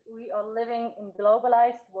that we are living in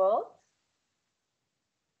globalized world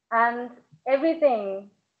and everything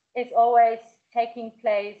is always taking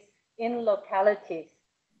place in localities.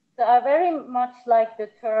 So I very much like the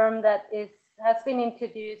term that has been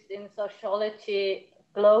introduced in sociology,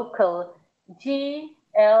 glocal, G-L-O-C-A-L.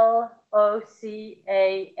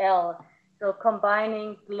 So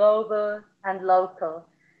combining global and local.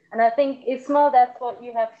 And I think, Ismal, that's what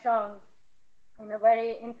you have shown in a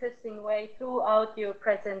very interesting way throughout your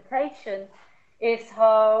presentation, is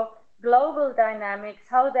how global dynamics,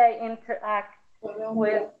 how they interact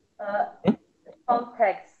with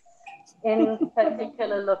contexts in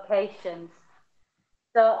particular locations.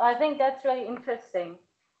 So I think that's really interesting.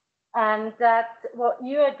 And that what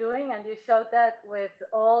you are doing, and you showed that with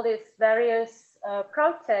all these various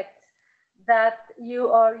projects, that you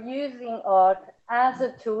are using art as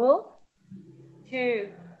a tool to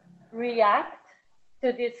react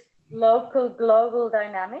to this local global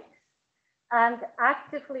dynamics, and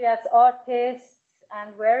actively as artists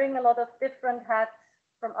and wearing a lot of different hats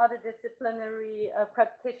from other disciplinary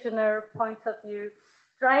practitioner points of view,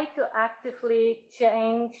 try to actively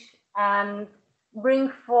change and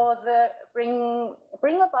bring about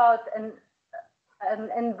an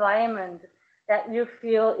environment that you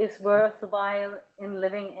feel is worthwhile in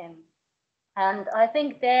living in. And I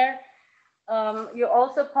think there, you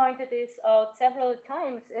also pointed this out several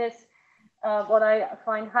times, is what I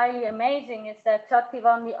find highly amazing is that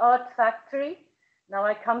Jatiwangi Art Factory, now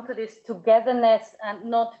I come to this togetherness and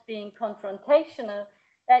not being confrontational,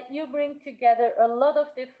 that you bring together a lot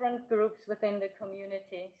of different groups within the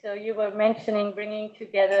community. So you were mentioning bringing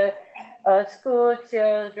together school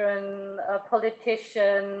children,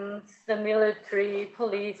 politicians, the military,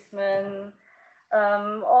 policemen,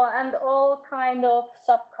 and all kind of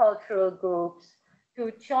subcultural groups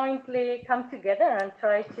to jointly come together and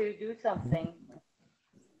try to do something.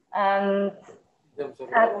 And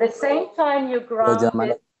at the same time, you ground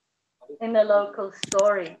it in a local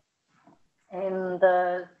story, in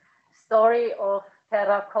the story of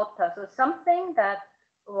terracotta. So something that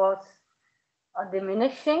was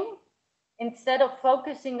diminishing, instead of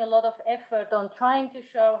focusing a lot of effort on trying to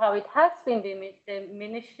show how it has been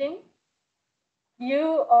diminishing,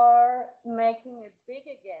 you are making it big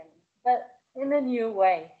again, but in a new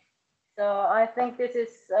way. So I think this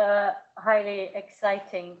is highly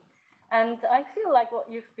exciting. And I feel like what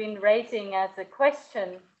you've been raising as a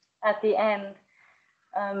question at the end,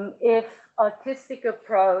 if artistic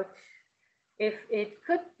approach, if it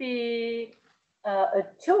could be a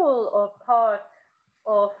tool or part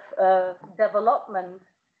of development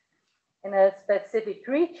in a specific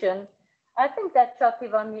region, I think that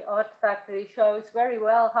Jatiwangi Art Factory shows very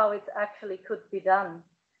well how it actually could be done.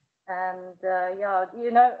 And yeah,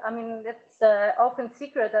 you know, I mean, it's an open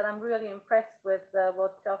secret that I'm really impressed with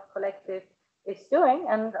what Jaf Collective is doing.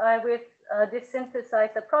 And with this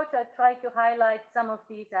synthesized approach, I try to highlight some of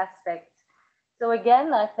these aspects. So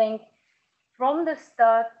again, I think from the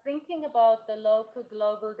start, thinking about the local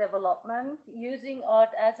global development, using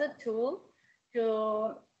art as a tool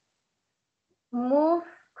to move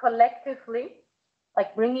collectively,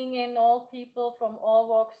 like bringing in all people from all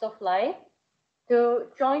walks of life, to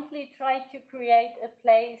jointly try to create a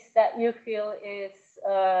place that you feel is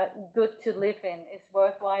good to live in, is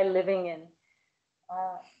worthwhile living in.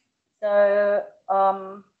 So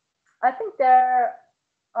I think there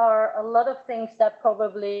are a lot of things that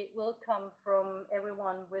probably will come from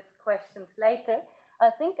everyone with questions later. I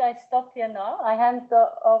think I stop here now. I hand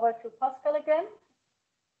over to Pascal again.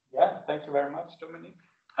 Yeah, thank you very much, Dominique.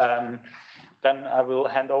 Then I will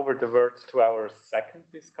hand over the words to our second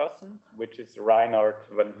discussant, which is Reinhard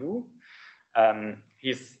van Hoo.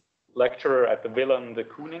 He's lecturer at the Willem de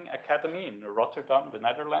Kooning Academy in Rotterdam, the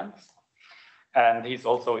Netherlands. And he's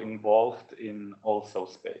also involved in Also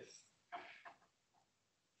Space.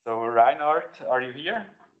 So Reinhard, are you here?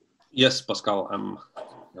 Yes, Pascal, I'm...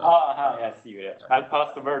 I see you. I'll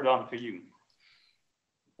pass the word on to you.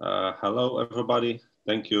 Hello, everybody.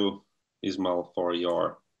 Thank you, Ismail, for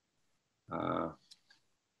your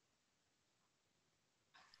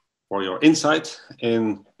insight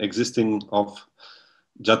in existing of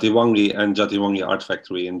Jatiwangi and Jatiwangi Art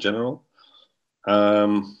Factory in general.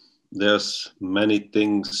 There's many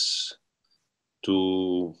things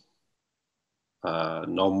to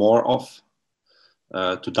know more of,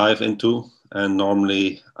 to dive into, and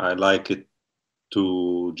normally I like it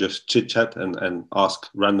to just chit chat and ask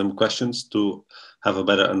random questions to have a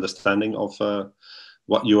better understanding of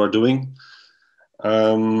what you are doing.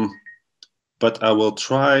 But I will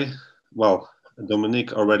try, well,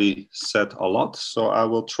 Dominique already said a lot, so I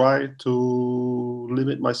will try to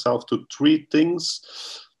limit myself to three things.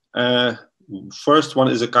 First one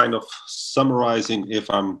is a kind of summarizing, if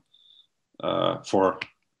I'm for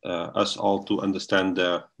us all to understand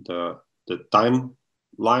the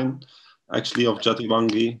timeline actually of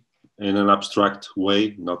Jatiwangi in an abstract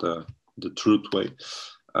way, not the truth way.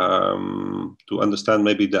 To understand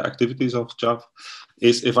maybe the activities of JAV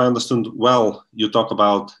is, if I understood well, you talk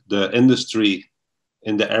about the industry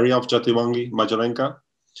in the area of Jatiwangi, Majalengka.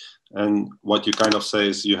 And what you kind of say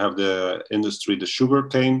is you have the industry, the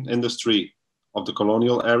sugarcane industry of the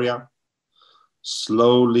colonial area,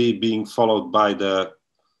 slowly being followed by the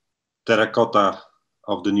terracotta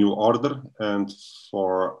of the new order. And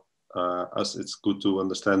for us, it's good to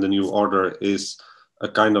understand the new order is a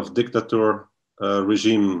kind of dictator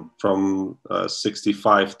regime from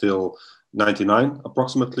 65 till 99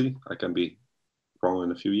 approximately. I can be wrong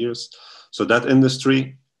in a few years. So that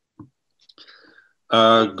industry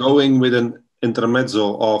going with an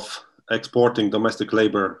intermezzo of exporting domestic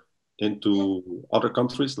labor into other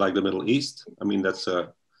countries like the Middle East. I mean, that's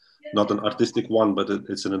not an artistic one, but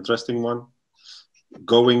it's an interesting one.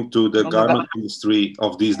 Going to the garment industry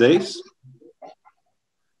of these days.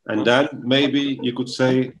 And then maybe you could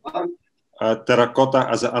say terracotta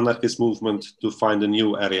as an anarchist movement to find a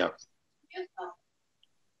new area.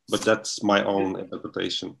 But that's my own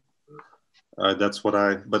interpretation. That's what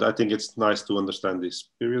but I think it's nice to understand this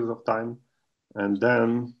period of time. And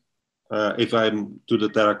then if I'm to the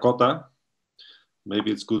terracotta,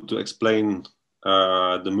 maybe it's good to explain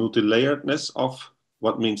the multi-layeredness of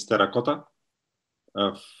what means terracotta.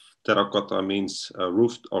 Terracotta means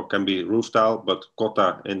roofed or can be roof tile, but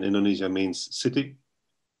kota in Indonesia means city.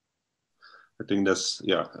 I think that's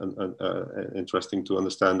interesting to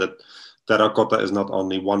understand that terracotta is not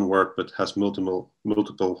only one word, but has multiple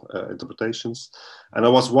interpretations. And I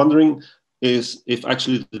was wondering if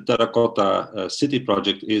actually the terracotta city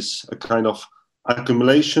project is a kind of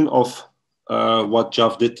accumulation of what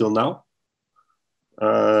JAV did till now.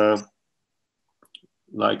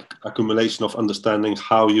 Like accumulation of understanding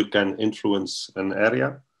how you can influence an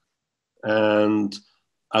area. And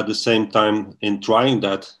at the same time, in trying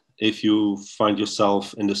that, if you find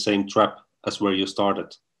yourself in the same trap as where you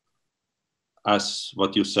started, as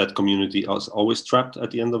what you said, community is always trapped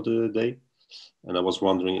at the end of the day. And I was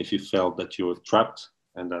wondering if you felt that you were trapped,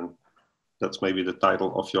 and then that's maybe the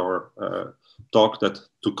title of your talk, that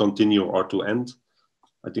to continue or to end.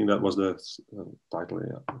 I think that was the title.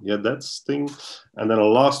 Yeah, that's thing. And then a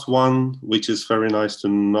last one, which is very nice to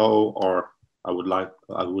know, or I would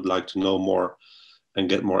like to know more and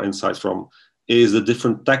get more insights from, is the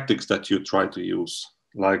different tactics that you try to use,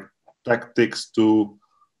 like tactics to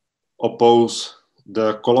oppose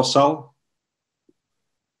the colossal,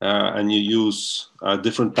 and you use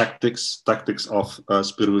different tactics of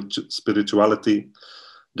spirituality,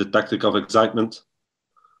 the tactic of excitement,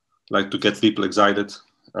 like to get people excited.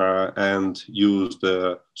 And use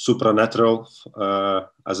the supernatural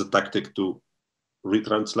as a tactic to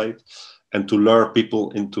retranslate and to lure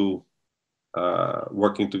people into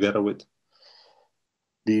working together with.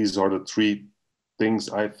 These are the three things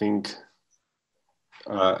I think,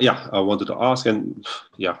 I wanted to ask. And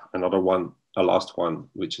another one, a last one,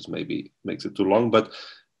 which is maybe makes it too long, but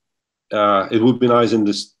it would be nice in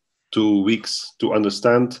this 2 weeks to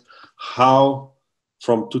understand how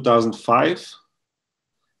from 2005,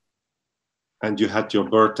 and you had your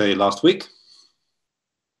birthday last week.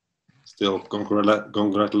 Still,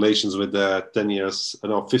 congratulations with the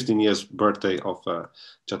 15 years birthday of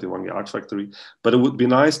Jatiwangi Art Factory. But it would be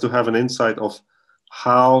nice to have an insight of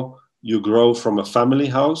how you grow from a family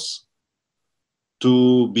house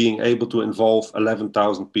to being able to involve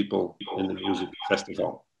 11,000 people in the music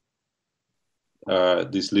festival.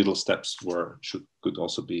 These little steps could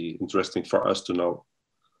also be interesting for us to know,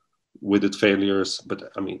 with its failures,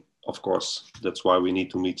 but I mean, of course, that's why we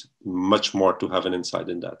need to meet much more to have an insight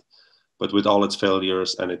in that. But with all its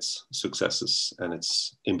failures and its successes and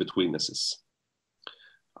its in-betweennesses.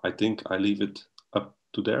 I think I leave it up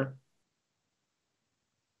to there.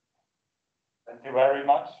 Thank you very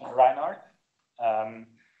much, Reinhard.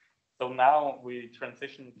 So now we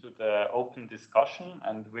transition to the open discussion,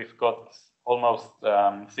 and we've got almost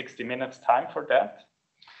 60 minutes time for that.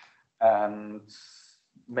 And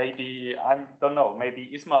maybe, I don't know, maybe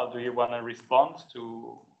Ismail, do you want to respond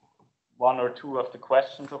to one or two of the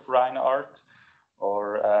questions of Reinhard?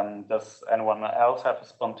 Or does anyone else have a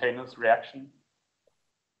spontaneous reaction?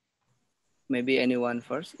 Maybe anyone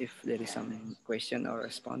first, if there is some question or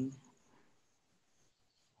response.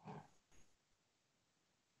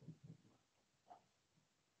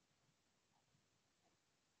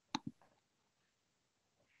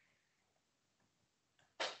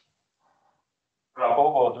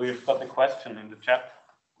 Prabowo, do you've got a question in the chat?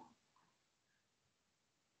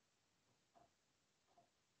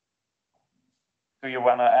 Do you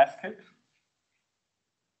want to ask it?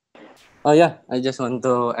 Oh yeah, I just want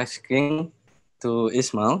to asking to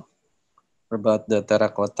Ismail about the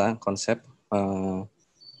terracotta concept. Yeah,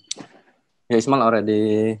 Ismail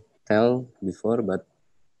already tell before, but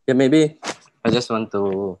yeah, maybe I just want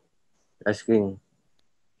to asking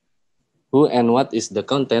who and what is the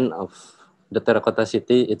content of the terracotta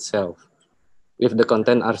city itself. If the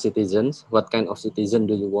content are citizens, what kind of citizen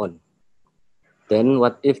do you want? Then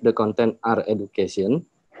what if the content are education,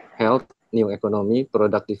 health, new economy,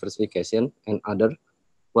 product diversification, and other?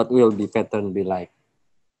 What will the pattern be like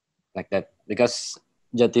that? Because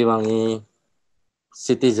Jatiwangi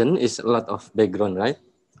citizen is a lot of background, right?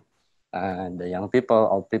 The young people,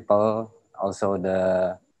 old people, also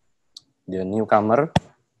the newcomer,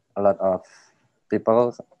 a lot of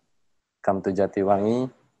people come to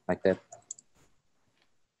Jatiwangi like that.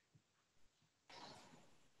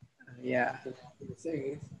 Yeah.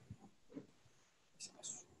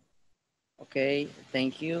 Okay,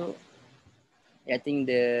 thank you. I think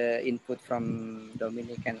the input from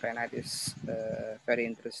Dominic and Renat is very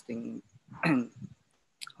interesting.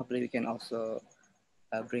 Hopefully we can also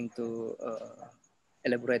bring to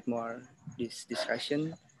elaborate more this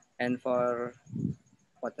discussion. And for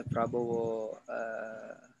what the Prabowo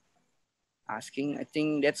asking, I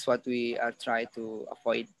think that's what we are trying to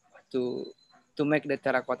avoid, to make the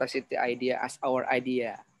terracotta city idea as our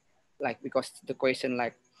idea. Like, because the question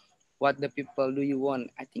like, what the people do you want?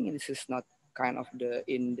 I think this is not kind of the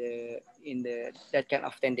in the that kind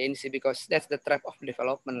of tendency, because that's the trap of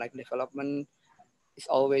development. Like, development is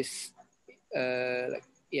always like,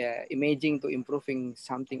 yeah, imaging to improving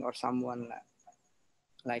something or someone,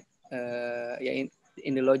 like yeah,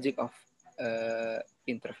 in the logic of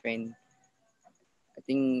intervene. I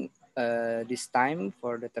think this time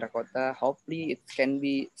for the terracotta, hopefully it can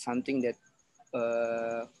be something that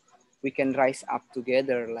we can rise up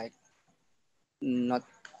together, like not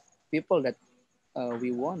people that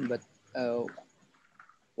we want, but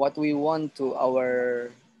what we want to our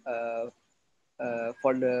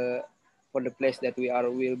for the place that we are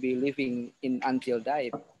will be living in until die,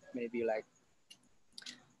 maybe, like.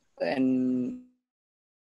 And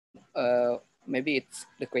maybe it's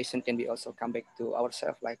the question can be also come back to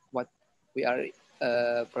ourselves, like what we are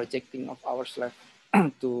projecting of ourselves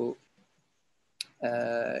to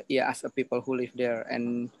yeah, as a people who live there.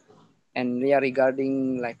 And yeah,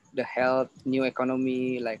 regarding like the health, new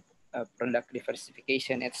economy, like product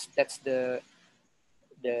diversification, that's the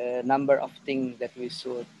number of things that we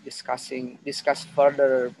should discuss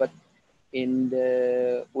further, but in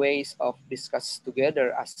the ways of discuss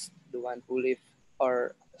together as the one who live,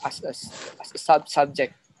 or as a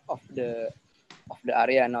subject of the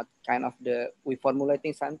area, not kind of the we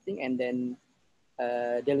formulating something and then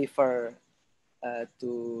deliver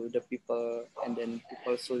to the people, and then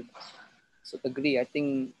people should agree. I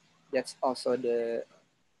think that's also the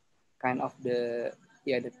kind of the,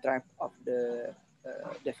 yeah, the type of the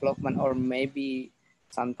development, or maybe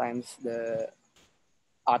sometimes the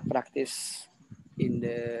art practice in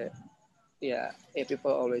the, yeah,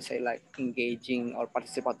 people always say like engaging or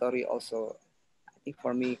participatory also. I think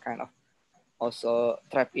for me kind of also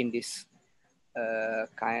trapped in this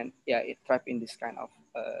kind, yeah, it trapped in this kind of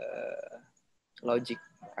logic,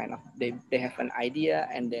 kind of they have an idea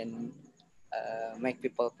and then make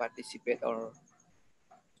people participate, or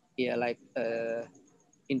yeah, like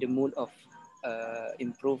in the mood of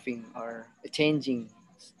improving or changing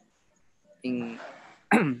thing.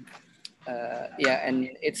 Yeah, and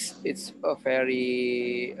it's a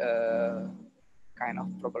very kind of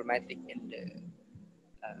problematic in the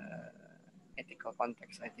ethical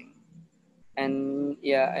context, I think. And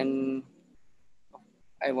yeah, and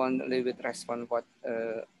I want a little bit respond what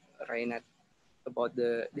Reinhard about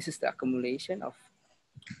this is the accumulation of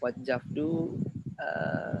what Jav do.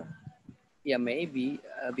 Yeah, maybe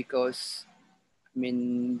because I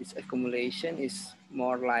mean this accumulation is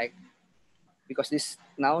more like, because this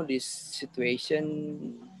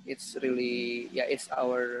situation, it's really, yeah, it's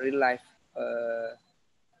our real life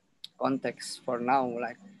context for now,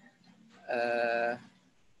 like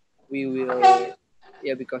we will,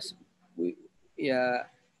 yeah, because we, yeah,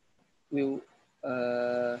 we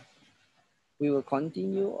uh, we will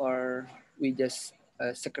continue, or we just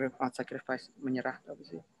sacrifice, menyerah, apa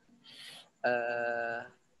sih?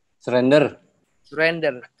 Surrender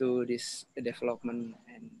to this development.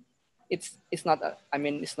 And it's not I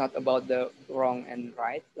mean, it's not about the wrong and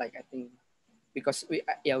right, like I think, because we,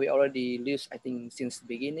 yeah, we already lose, I think, since the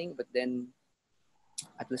beginning, but then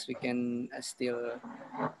at least we can still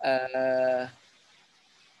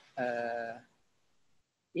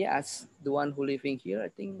yeah, as the one who living here, I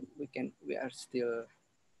think we are still,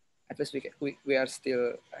 at least we are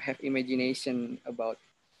still have imagination about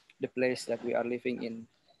the place that we are living in.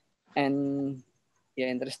 And yeah,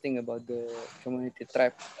 interesting about the community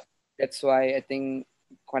trap. That's why I think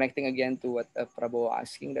connecting again to what Prabowo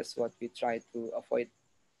asking, that's what we try to avoid.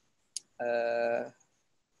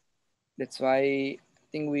 That's why I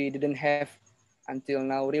think we didn't have until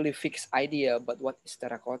now really fixed idea about what is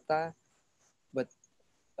terracotta, but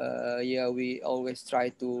yeah, we always try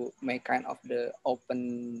to make kind of the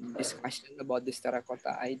open discussion about this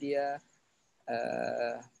terracotta idea,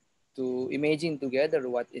 to imagine together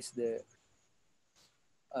what is the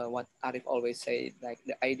what Arif always say, like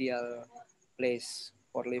the ideal place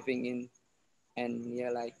for living in. And yeah,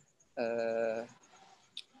 like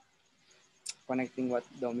connecting what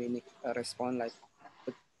Dominic respond, like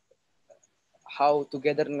how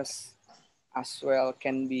togetherness as well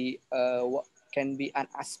can be an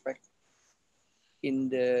aspect in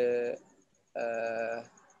the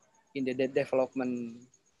development,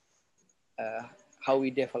 how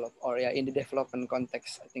we develop, or yeah, in the development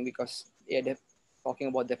context. I think because yeah, talking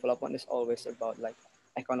about development is always about like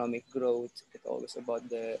economic growth. It's always about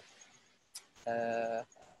the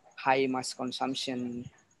high mass consumption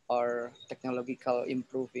or technological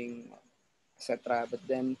improving, etc. But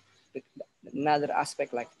then another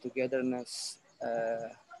aspect like togetherness,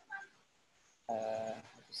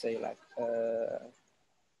 say like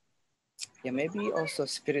yeah, maybe also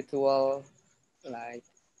spiritual, like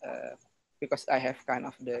because I have kind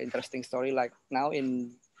of the interesting story. Like now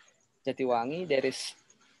in Jatiwangi, there is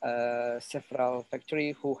several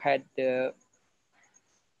factory who had the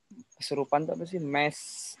kesurupan, apa sih,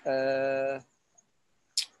 mass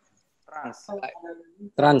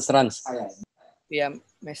Trans. yeah,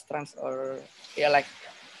 mass trans, or yeah, like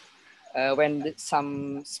when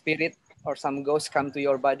some spirit or some ghost come to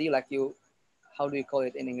your body, like you, how do you call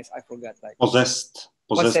it in English? I forgot. Like Possessed.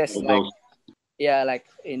 like yeah, like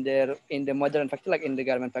in the modern factory, like in the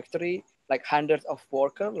garment factory, like hundreds of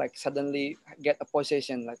workers like suddenly get a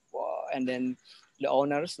possession, like wow, and then the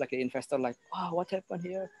owners, like the investor, like oh, what happened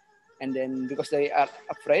here? And then because they are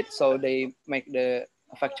afraid, so they make the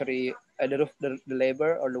factory, the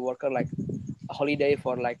labor or the worker like a holiday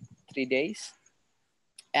for like 3 days.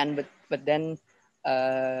 And but then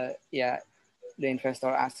yeah, the investor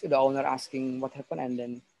ask the owner asking what happened, and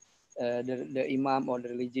then the imam or the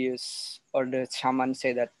religious or the shaman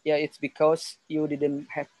say that yeah, it's because you didn't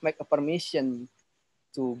have make a permission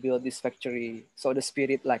to build this factory, so the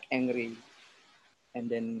spirit like angry and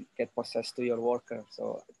then get possessed to your worker.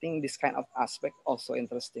 So I think this kind of aspect also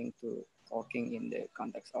interesting to talking in the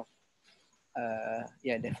context of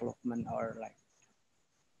yeah, development, or like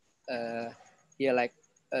yeah, like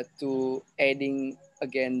to adding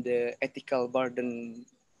again the ethical burden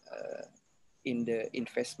in the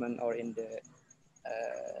investment or in the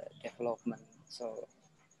development. So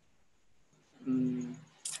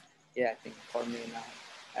yeah, I think for me now,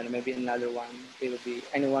 and maybe another one will be,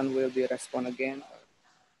 anyone will be respond again.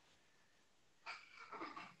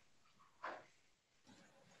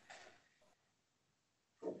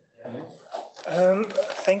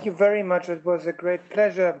 Thank you very much. It was a great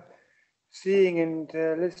pleasure seeing and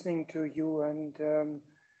listening to you, and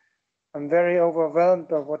I'm very overwhelmed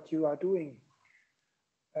by what you are doing.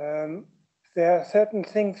 There are certain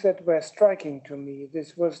things that were striking to me.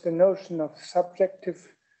 This was the notion of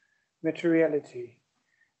subjective materiality.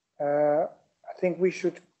 I think we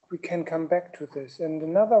can come back to this. And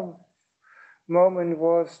another moment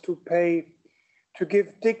was to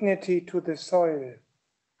give dignity to the soil,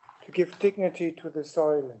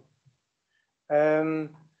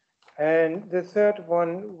 and the third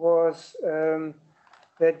one was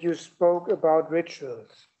that you spoke about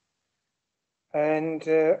rituals. And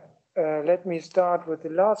let me start with the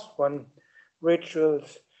last one,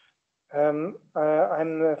 rituals. I'm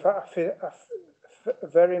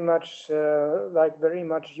very much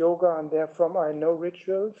yoga, and therefore I know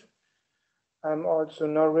rituals. I'm also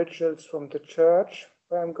know rituals from the church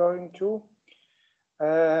where I'm going to.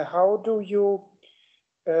 How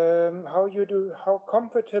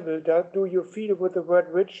comfortable do you feel with the word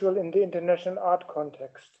ritual in the international art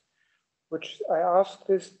context? Which I ask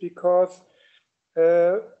this because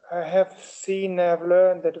I have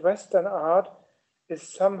learned that Western art is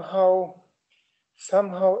somehow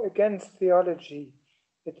against theology.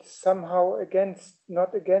 It's somehow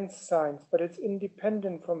not against science, but it's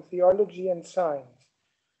independent from theology and science.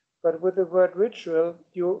 But with the word ritual,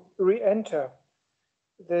 you re-enter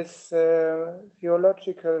this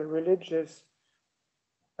theological, religious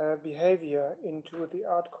behavior into the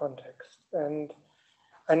art context. And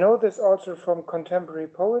I know this also from contemporary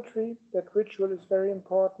poetry, that ritual is very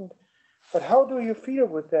important. But how do you feel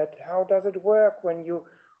with that? How does it work when you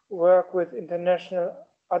work with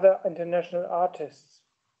other international artists?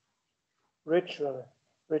 Ritual,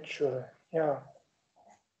 yeah.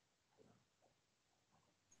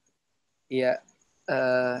 Yeah,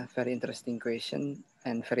 very interesting question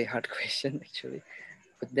and very hard question actually.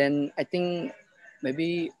 But then I think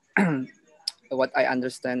maybe what I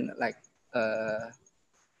understand like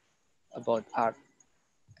about art,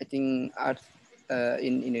 I think art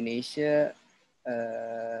in Indonesia,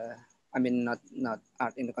 I mean not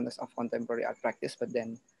art in the context of contemporary art practice, but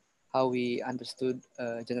then how we understood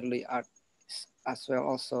generally art as well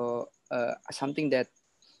also something that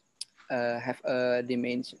have a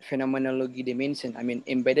dimension, phenomenology dimension. I mean,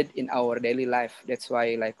 embedded in our daily life. That's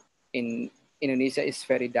why, like in Indonesia, is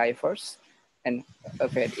very diverse, and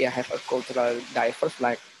have a cultural diverse.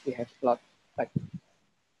 Like we have a lot, like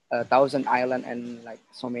 1,000 island and like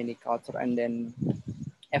so many culture, and then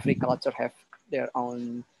every culture have their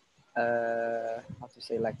own how to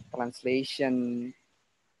say like translation,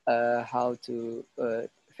 how to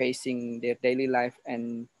facing their daily life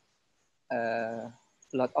and.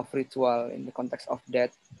 A lot of ritual in the context of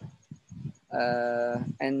that,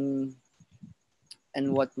 and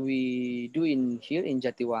what we do in here in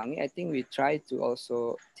Jatiwangi, I think we try to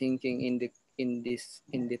also thinking in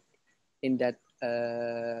that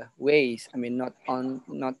ways. I mean, not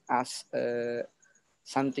as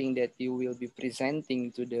something that you will be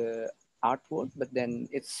presenting to the art world, but then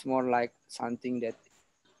it's more like something that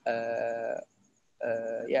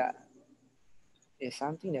yeah, is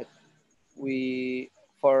something that we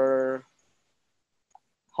for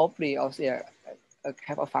hopefully also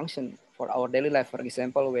have a function for our daily life. For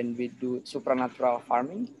example, when we do supernatural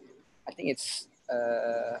farming, I think it's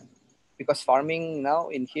because farming now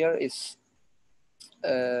in here is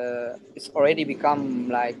it's already become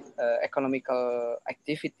like economical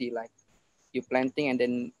activity, like you planting and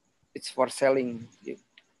then it's for selling.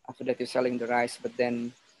 After that you're selling the rice, but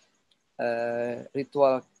then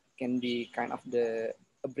ritual can be kind of the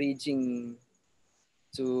bridging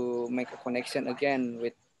to make a connection again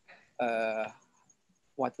with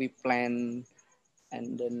what we plant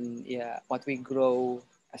and then what we grow,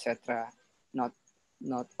 etc.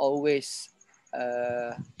 Not always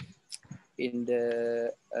in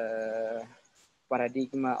the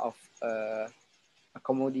paradigm of a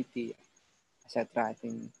commodity, etc. I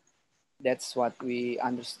think that's what we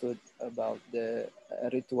understood about the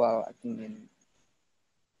ritual. I think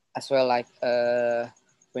as well, like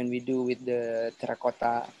when we do with the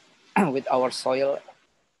terracotta with our soil,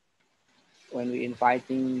 when we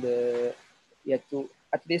inviting to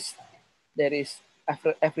at least there is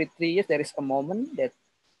every 3 years there is a moment that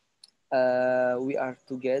we are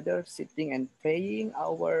together sitting and praying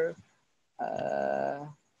our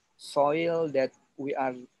soil that we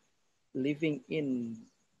are living in,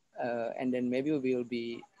 and then maybe we will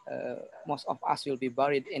be most of us will be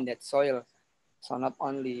buried in that soil. So not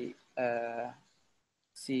only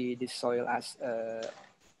see this soil as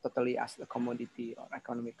totally as a commodity or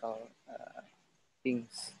economical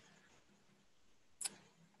things.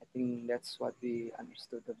 I think that's what we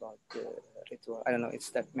understood about the ritual. I don't know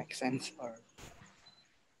if that makes sense or.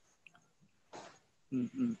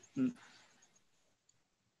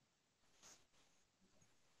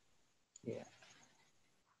 Yeah.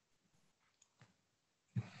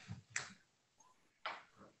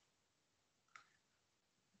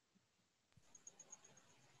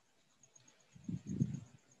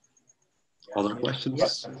 Other questions?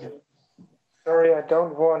 Yes. Sorry, I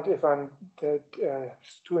don't want, if I'm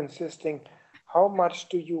too insisting, how much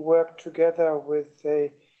do you work together with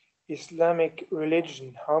the Islamic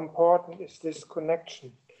religion? How important is this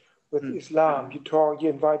connection with Islam? You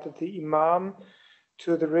invited the Imam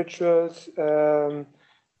to the rituals,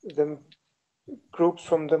 the groups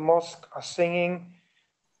from the mosque are singing.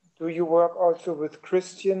 Do you work also with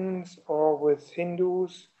Christians or with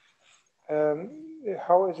Hindus?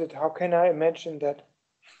 How is it? How can I imagine that?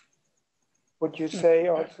 Would you say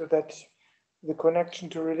also that the connection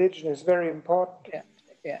to religion is very important?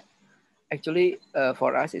 Yeah. Actually,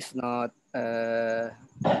 for us, it's not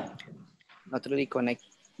really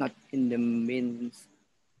not in the means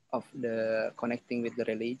of the connecting with the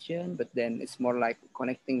religion, but then it's more like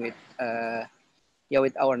connecting with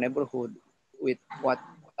with our neighborhood, with what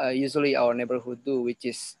usually our neighborhood do, which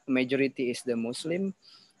is majority is the Muslim,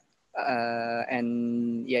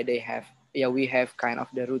 and we have kind of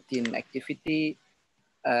the routine activity.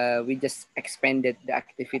 We just expanded the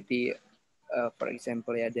activity, for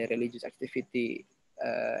example, the religious activity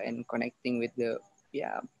and connecting with the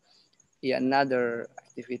another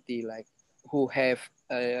activity like who have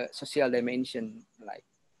a social dimension, like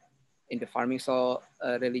in the farming, so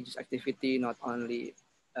religious activity, not only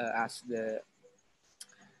as the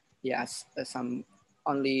as some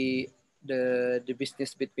only the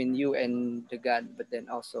business between you and the God, but then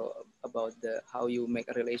also about the how you make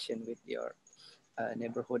a relation with your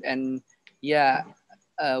neighborhood. And we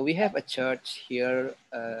have a church here,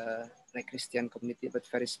 like Christian community, but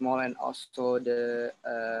very small, and also the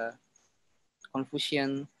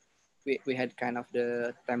Confucian. We had kind of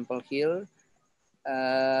the temple here.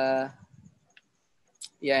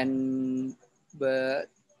 And but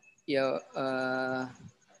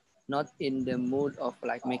not in the mood of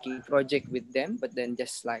like making project with them, but then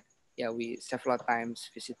just like we several times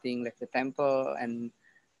visiting like the temple and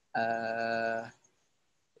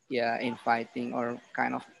inviting or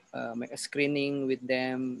kind of make a screening with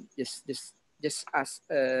them, just as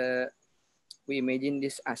we imagine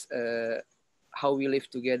this as how we live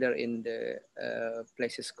together in the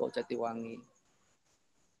places called Jatiwangi.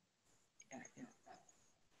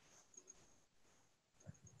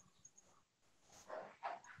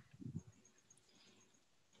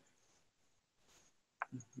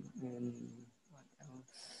 And what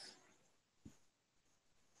else?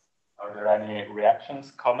 Are there any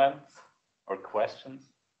reactions, comments, or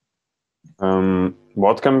questions?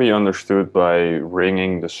 What can be understood by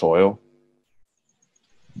ringing the soil?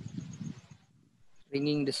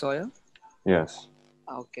 Ringing the soil? Yes.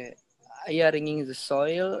 Okay. Ringing the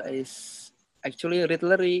soil is actually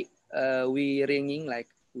literally we ringing, like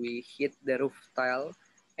we hit the roof tile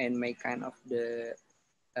and make kind of the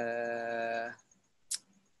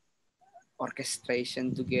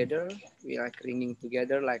orchestration together. We like ringing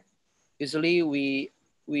together. Like usually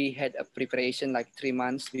we had a preparation like 3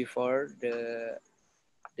 months before the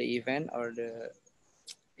event, or the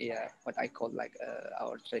what I call like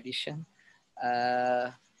our tradition.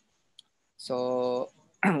 So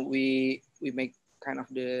we make kind of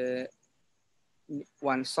the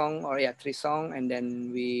one song or 3 song, and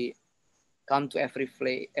then we come to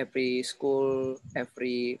every school,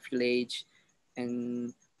 every village,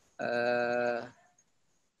 and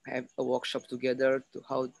have a workshop together to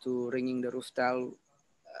how to ringing the roof tile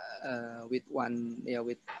with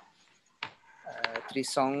 3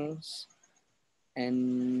 songs.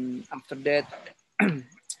 And after that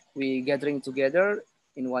we gathering together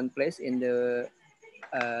in one place in the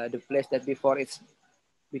place that before it's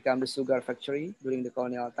become the sugar factory during the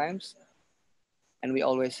colonial times, and we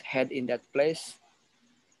always head in that place,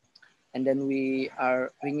 and then we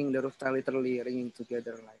are ringing the roof tile, literally ringing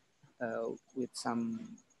together, like with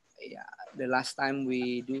some the last time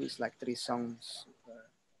we do is like 3 songs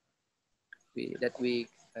that we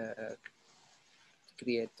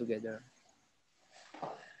create together.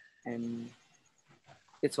 And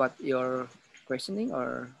it's what you're questioning,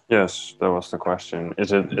 or? Yes, that was the question.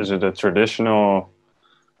 Is it a traditional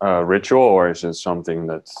ritual, or is it something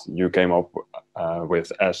that you came up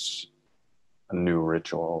with as a new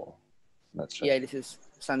ritual? Let's say. Yeah, this is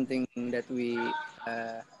something that we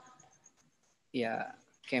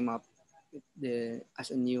came up with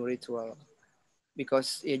as a new ritual,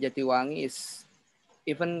 because Jatiwangi is,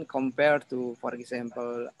 even compared to, for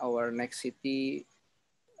example, our next city,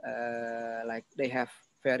 like they have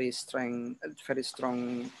very strong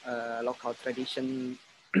local tradition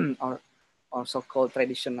or so-called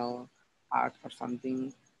traditional art or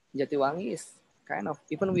something. Jatiwangi is kind of,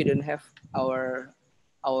 even we don't have our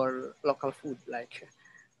local food, like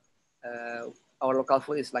our local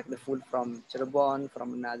food is like the food from Cirebon,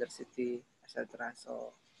 from another city, etc.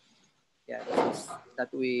 So yeah,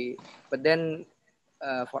 that we, but then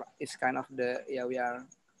for it's kind of the we are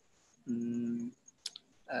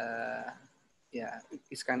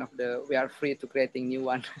it's kind of the, we are free to creating new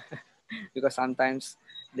one because sometimes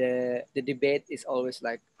the debate is always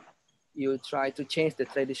like you try to change the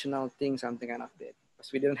traditional thing, something kind of that,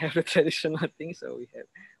 because we don't have the traditional thing, so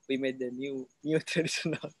we made the new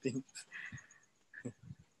traditional things.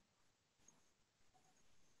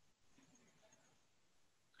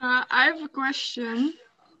 I have a question.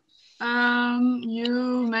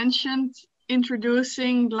 You mentioned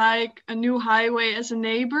introducing like a new highway as a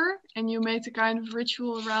neighbor, and you made a kind of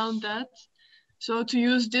ritual around that. So to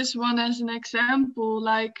use this one as an example,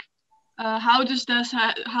 like how does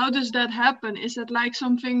that happen? Is it like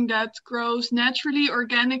something that grows naturally,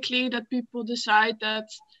 organically, that people decide that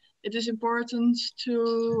it is important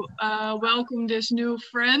to welcome this new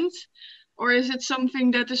friend? Or is it something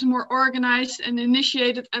that is more organized and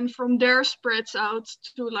initiated, and from there spreads out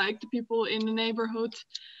to like the people in the neighborhood?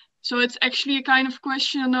 So it's actually a kind of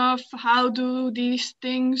question of how do these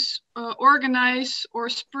things organize or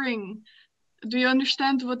spring? Do you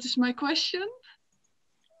understand what is my question?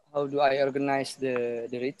 How do I organize the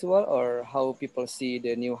ritual, or how people see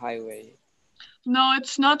the new highway? No,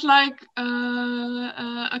 it's not like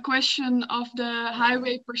a question of the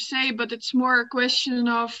highway per se, but it's more a question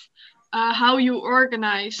of how you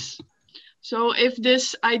organize. So if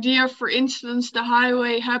this idea, for instance, the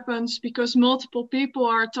highway happens because multiple people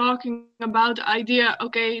are talking about the idea,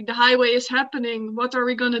 okay, the highway is happening, what are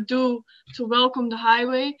we going to do to welcome the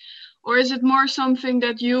highway? Or is it more something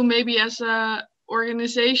that you maybe as a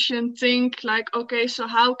organization think like, okay, so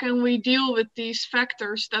how can we deal with these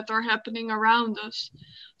factors that are happening around us?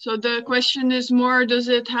 So the question is more, does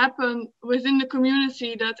it happen within the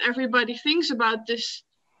community that everybody thinks about this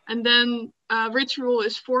and then a ritual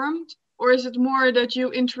is formed? Or is it more that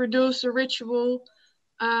you introduce a ritual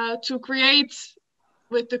to create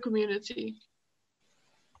with the community?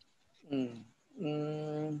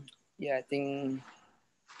 Yeah, I think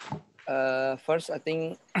first, I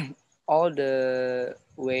think all the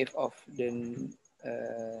wave of the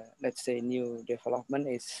let's say new development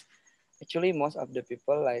is actually most of the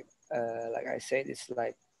people like I said, it's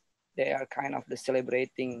like they are kind of the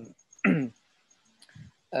celebrating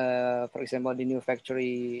for example, the new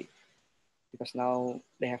factory, because now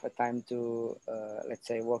they have a time to let's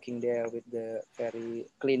say working there with the very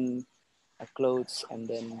clean clothes, and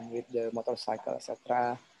then with the motorcycle,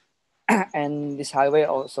 etc. And this highway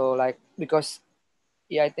also, like, because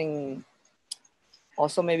yeah, I think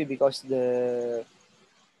also maybe because the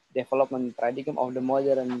development paradigm of the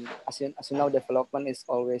modern, as you know, development is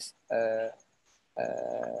always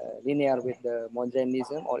linear with the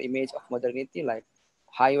modernism or image of modernity. Like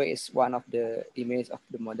highway is one of the image of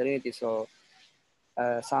the modernity. So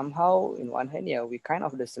somehow, in one hand, yeah, we kind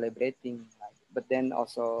of the celebrating, like, but then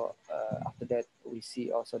also after that we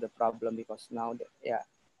see also the problem, because now,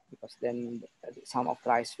 because then some of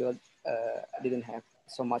rice field didn't have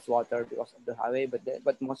so much water because of the highway,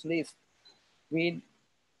 but mostly it's, we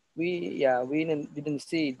didn't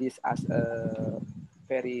see this as a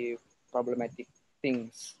very problematic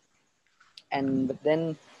things. And but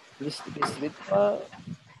then this ritual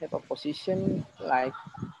have a position like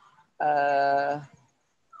uh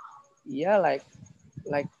yeah, like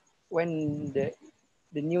when the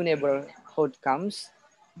new neighborhood comes,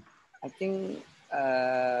 I think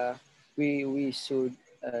we should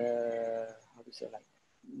how to say, like,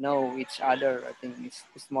 know each other. I think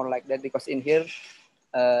it's more like that, because in here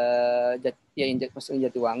in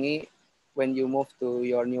Jatiwangi, when you move to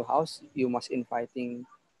your new house, you must inviting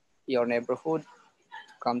your neighborhood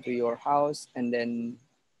to come to your house, and then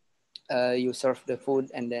you serve the food,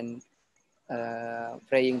 and then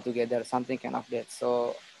praying together, something kind of that.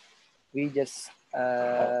 So we just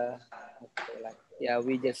like, yeah,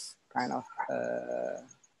 we just kind of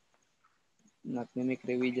not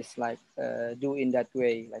mimicry, we just like do in that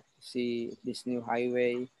way, like to see this new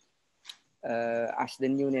highway as the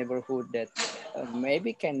new neighborhood that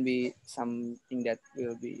maybe can be something that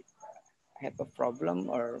will be have a problem,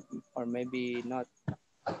 or maybe not,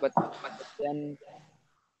 but then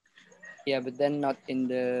but then not in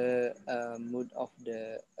the mood of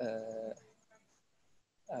the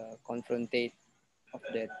confrontate of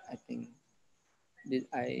that. I think, did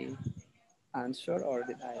I answer, or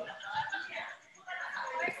did I,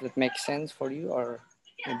 if that makes sense for you, or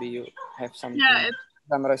maybe you have something, Yeah,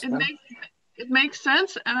 some it response? makes it makes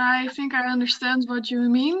sense, and I think I understand what you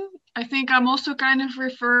mean. I think I'm also kind of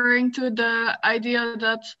referring to the idea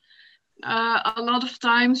that a lot of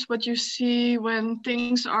times what you see when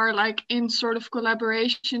things are like in sort of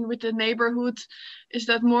collaboration with the neighborhood is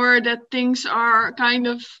that more that things are kind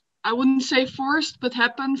of, I wouldn't say forced, but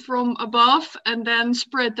happen from above and then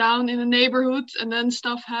spread down in the neighborhood, and then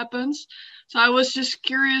stuff happens. So I was just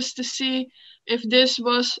curious to see if this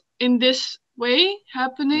was in this way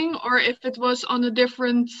happening, or if it was on a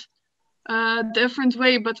different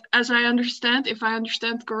way. But as I understand, if I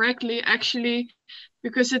understand correctly, actually,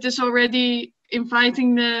 because it is already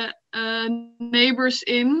inviting the neighbors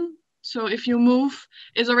in. So if you move,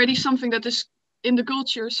 it's already something that is in the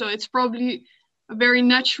culture. So it's probably a very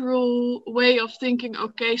natural way of thinking.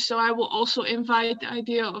 Okay, so I will also invite the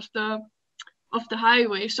idea of the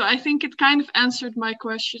highway. So I think it kind of answered my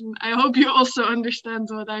question. I hope you also understand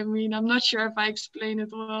what I mean. I'm not sure if I explain it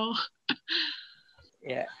well.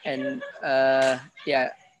 Yeah, and I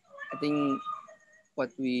think what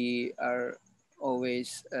we are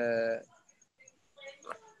always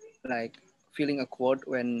like feeling awkward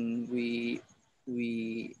when we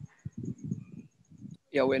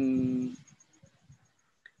when,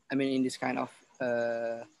 I mean, in this kind of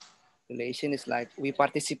relation is like we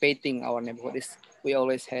participating our neighborhood is we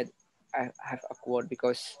always have a quote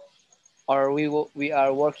because or we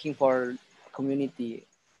are working for community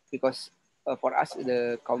because for us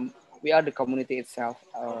we are the community itself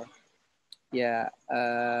or yeah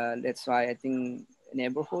that's why I think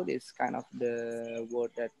neighborhood is kind of the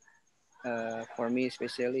word that for me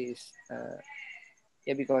especially is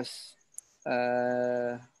yeah because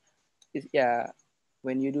yeah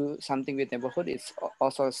when you do something with neighborhood it's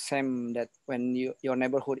also same that when your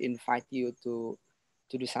neighborhood invite you to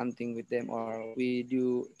do something with them or we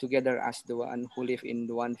do together as the one who live in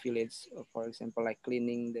the one village for example like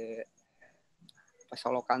cleaning the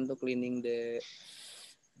Pasolokan to cleaning the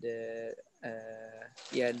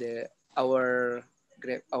yeah the our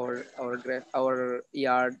our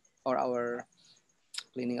yard or our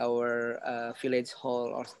cleaning our village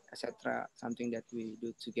hall or etc something that we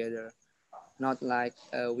do together not like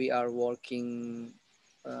we are working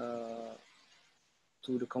uh,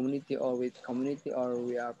 to the community or with community or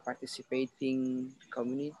we are participating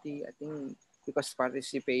community I think because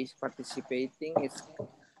participating is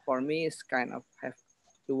for me is kind of have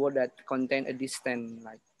the word that contain a distance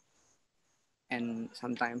like and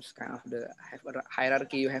sometimes kind of the have a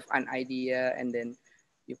hierarchy you have an idea and then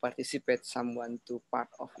you participate someone to part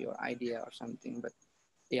of your idea or something but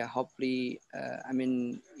yeah hopefully I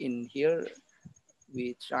mean in here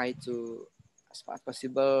we try to as far as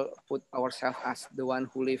possible put ourselves as the one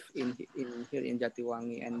who live in here in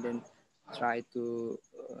Jatiwangi and then try to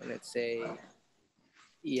let's say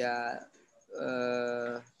yeah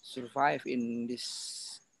survive in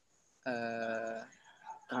this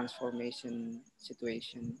transformation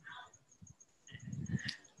situation.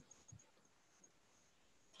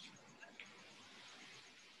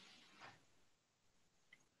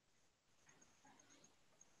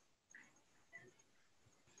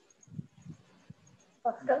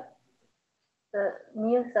 Oscar, the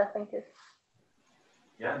news I think is.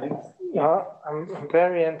 Yeah, I'm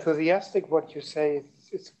very enthusiastic what you say.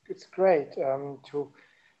 It's great to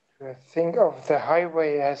think of the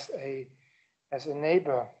highway as a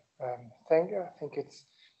neighbor. I think it's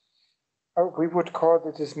we would call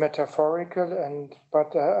it as metaphorical,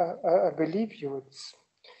 but I believe you. It's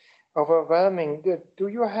overwhelming.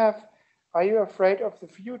 Are you afraid of the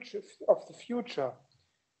future?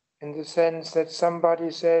 In the sense that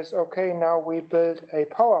somebody says, okay, now we build a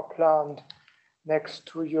power plant next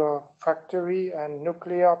to your factory and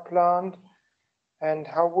nuclear plant, and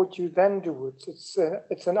how would you then do it?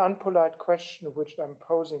 It's an unpolite question which I'm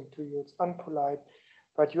posing to you. It's unpolite,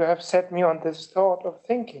 but you have set me on this thought of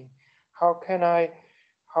thinking. How can I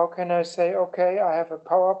say, okay, I have a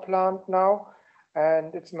power plant now,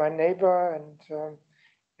 and it's my neighbor, and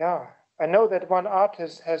yeah, I know that one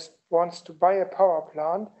artist wants to buy a power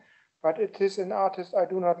plant, but it is an artist I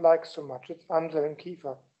do not like so much. It's Anselm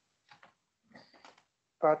Kiefer.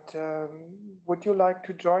 But would you like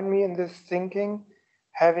to join me in this thinking,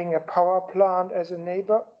 having a power plant as a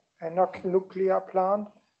neighbor and not nuclear plant?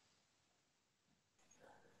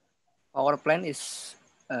 Our plant is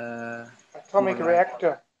atomic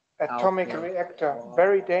reactor. Atomic reactor,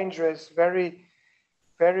 very dangerous, very,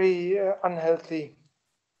 very unhealthy.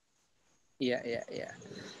 Yeah.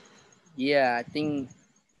 I think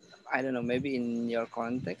I don't know. Maybe in your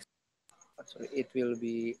context, it will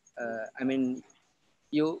be. I mean,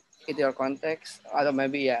 you in your context, or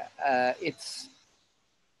maybe it's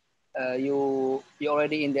you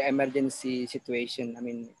already in the emergency situation. I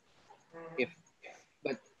mean,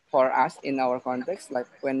 but for us in our context, like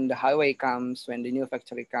when the highway comes, when the new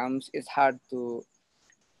factory comes, it's hard to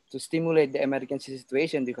stimulate the emergency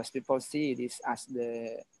situation because people see this as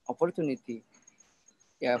the opportunity.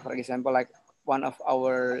 Yeah, for example, like one of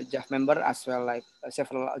our JAF member as well, like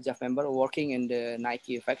several JAF member working in the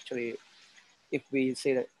Nike factory. If we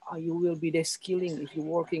say that, oh, you will be the skilling if you're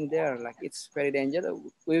working there, like it's very dangerous.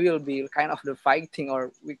 We will be kind of the fighting,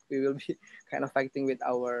 or we will be kind of fighting with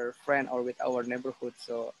our friend or with our neighborhood.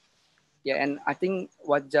 So yeah, and I think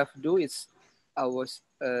what JAF do is I was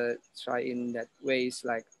trying that ways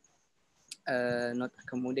like not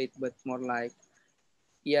accommodate, but more like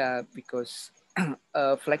yeah, because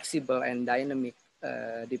flexible and dynamic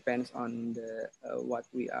depends on the what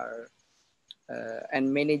we are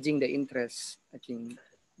and managing the interest. I think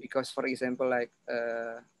because for example, like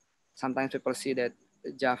sometimes people see that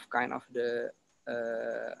JAF kind of the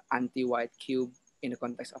anti-white cube in the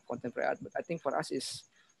context of contemporary art, but I think for us is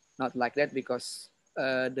not like that because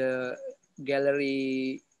the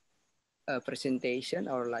gallery presentation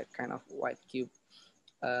or like kind of white cube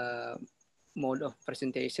mode of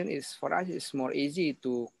presentation is for us is more easy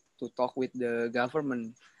to talk with the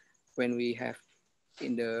government when we have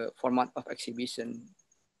in the format of exhibition,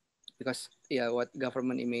 because yeah, what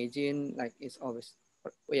government imagine like is always,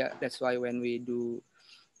 yeah, that's why when we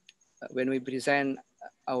present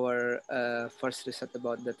our first research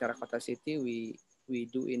about the Terracotta City, we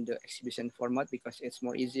do in the exhibition format because it's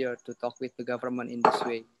more easier to talk with the government in this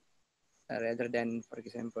way rather than, for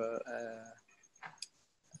example,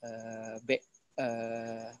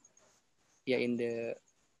 yeah, in the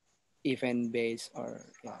event based or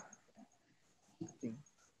yeah thing.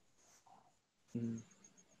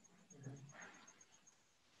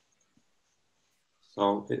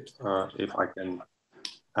 So if I can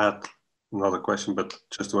add another question, but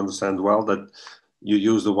just to understand well, that you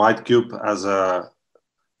use the white cube as a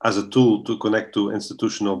tool to connect to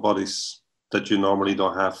institutional bodies that you normally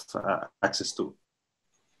don't have access to.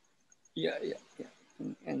 Yeah.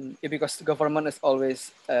 And because the government is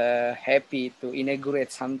always happy to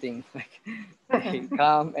inaugurate something, like they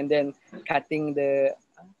come and then cutting the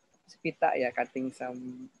pita, yeah, cutting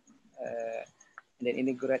some, and then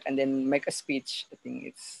inaugurate and then make a speech. I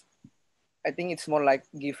think it's more like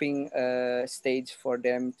giving a stage for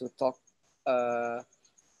them to talk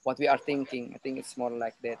what we are thinking. I think it's more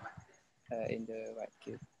like that in the white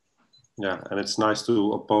cube. Yeah, and it's nice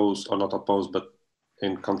to oppose, or not oppose, but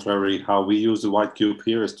in contrary, how we use the white cube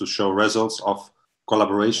here is to show results of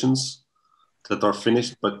collaborations that are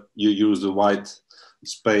finished, but you use the white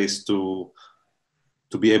space to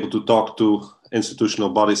be able to talk to institutional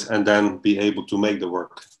bodies and then be able to make the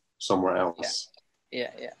work somewhere else.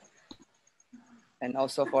 Yeah. And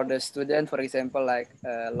also for the student, for example, like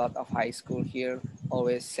a lot of high school here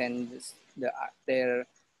always send their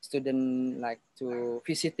student like to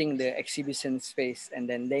visiting the exhibition space, and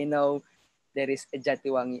then they know there is a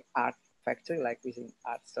Jatiwangi art factory, like visiting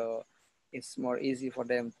art. So it's more easy for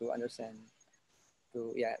them to understand,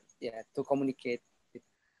 to to communicate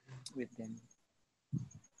with them.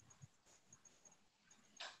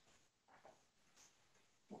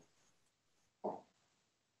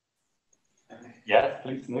 Yes,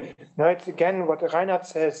 please. No, it's again what Reinhard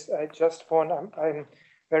says. I'm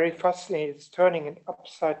very fascinated. It's turning it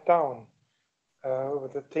upside down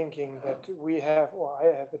with the thinking that we have, or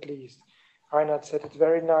I have at least. Reinhard said it's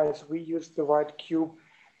very nice. We use the white cube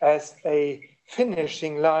as a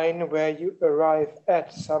finishing line where you arrive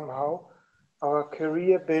at somehow. Our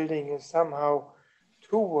career building is somehow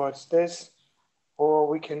towards this, or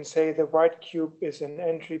we can say the white cube is an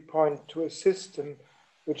entry point to a system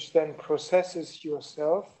which then processes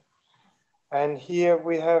yourself. And here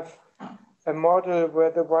we have a model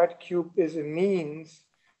where the white cube is a means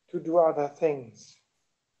to do other things.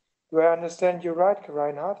 Do I understand you right,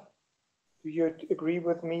 Reinhard? Do you agree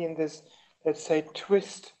with me in this, let's say,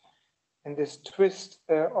 twist,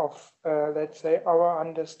 of, let's say, our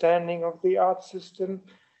understanding of the art system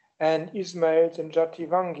and Ismail's and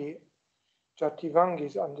Jatiwangi's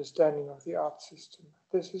understanding of the art system?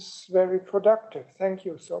 This is very productive. Thank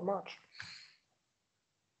you so much.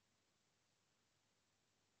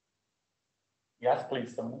 Yes,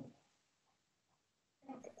 please, Dominic.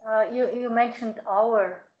 You mentioned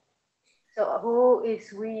our. So who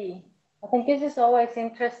is we? I think this is always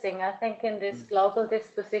interesting. I think in this global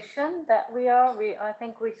disposition that we are, I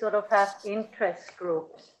think we sort of have interest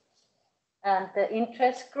groups. And the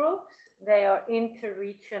interest groups, they are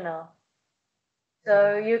interregional.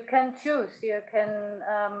 So you can choose,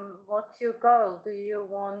 what's your goal? Do you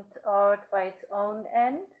want art by its own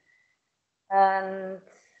end? And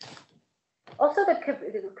also the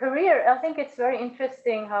career, I think it's very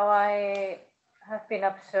interesting how I have been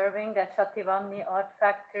observing that Jatiwangi Art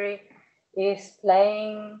Factory is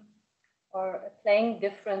playing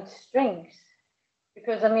different strings.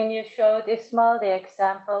 Because, I mean, you showed Ismail the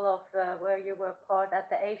example of where you were part at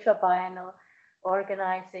the Asia Biennial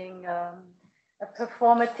organizing a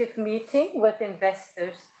performative meeting with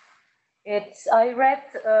investors. I read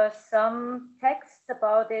some texts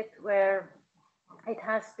about it where it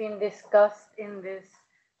has been discussed in this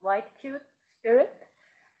white cube spirit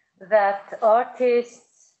that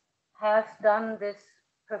artists have done this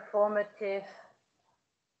performative,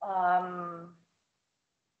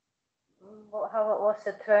 what was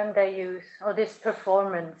the term they use, or this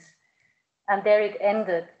performance, and there it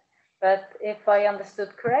ended. But if I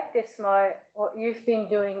understood correct, what you've been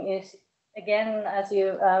doing is, again, as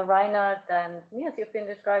you, Reinhard and me, as you've been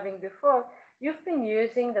describing before, you've been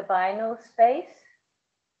using the biennial space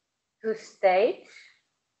to stage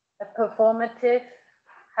a performative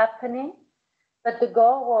happening, but the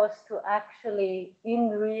goal was to actually, in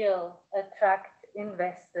real, attract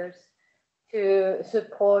investors to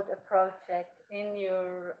support a project in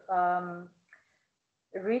your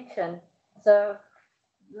region. So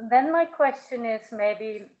then my question is,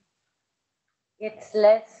 maybe it's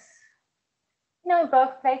less, in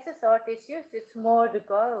both places art is used, it's more the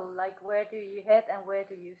goal, like where do you head and where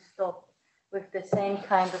do you stop with the same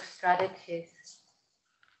kind of strategies?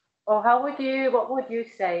 Or what would you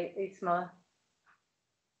say, Ismail?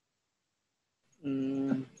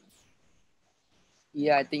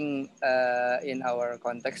 Yeah, I think in our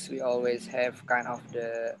context, we always have kind of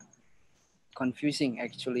the confusing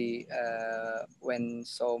actually when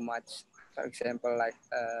so much, for example, like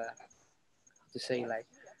to say like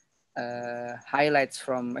highlights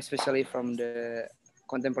from, especially from the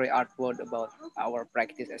contemporary art world about our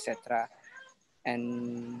practice, etc.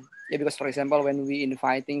 And yeah, because for example, when we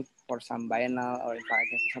inviting for some biennial or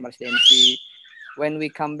inviting for some residency, when we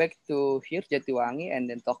come back to here Jatiwangi and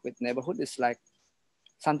then talk with neighborhood, it's like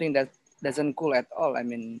something that doesn't cool at all. I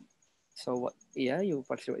mean, so what? Yeah, you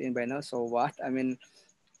participate in biennial, so what? I mean,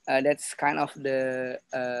 that's kind of the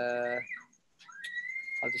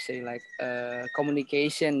how to say, like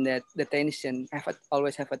communication, that the tension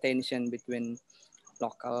always have a tension between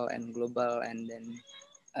local and global, and then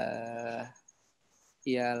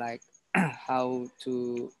yeah, like how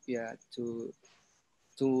to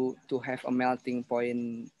to have a melting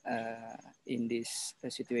point in this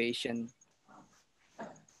situation.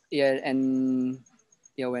 Yeah, and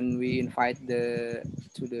yeah, when we invite to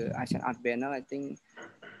the Asian Art Biennale, I think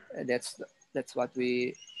that's what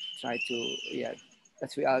we try to, yeah,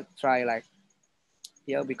 that's we all try, like,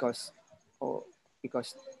 yeah, because oh,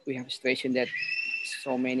 because we have a situation that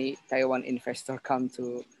so many Taiwan investors come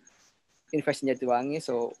to invest in Jatiwangi,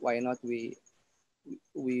 so why not we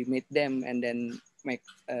meet them and then make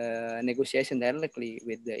a negotiation directly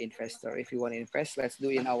with the investor. If you want to invest, let's do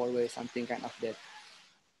in our way, something kind of that.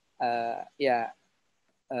 Yeah,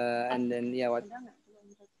 and then yeah, what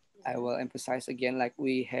I will emphasize again, like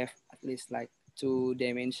we have at least like 2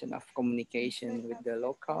 dimensions of communication with the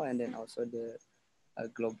local and then also the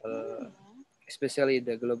global, especially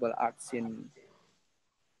the global art scene.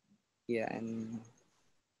 Yeah, and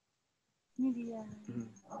media.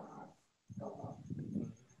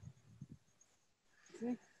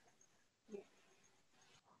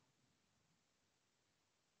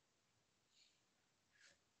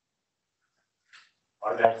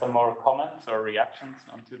 Are there some more comments or reactions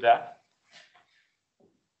onto that?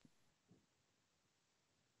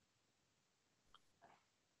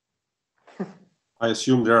 I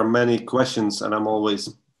assume there are many questions, and I'm always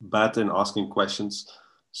bad in asking questions.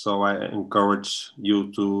 So I encourage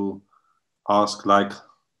you to ask like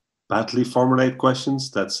badly formulated questions.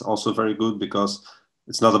 That's also very good, because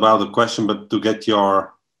it's not about the question, but to get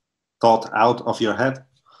your thought out of your head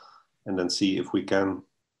and then see if we can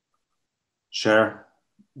share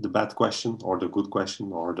the bad question or the good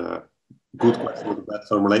question, or the good question with the bad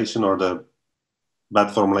formulation, or the bad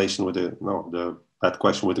formulation with the bad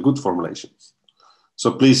question with the good formulation.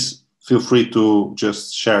 So please feel free to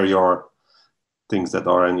just share your things that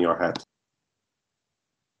are in your head.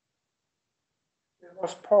 It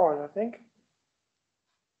was Paul, I think.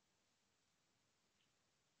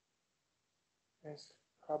 Yes,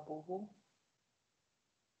 Habuhu.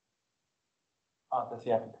 Does he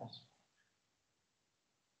have a question?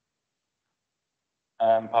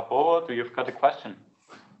 Pabo, do you've got a question?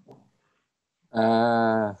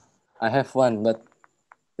 I have one, but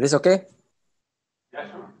it is okay? Yeah,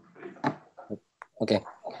 sure. Okay.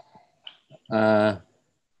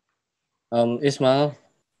 Ismail,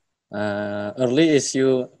 early it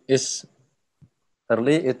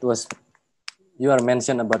was, you are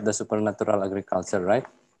mentioned about the supernatural agriculture, right?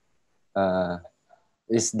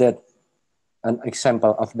 Is that an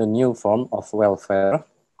example of the new form of welfare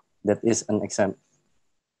that is an example,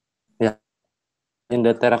 yeah, in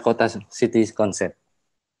the Terracotta City concept?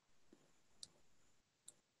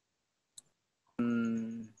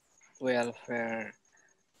 Welfare.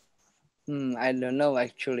 I don't know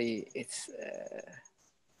actually. It's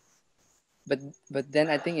but then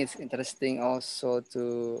I think it's interesting also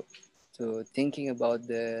to thinking about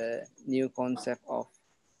the new concept of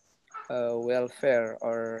welfare,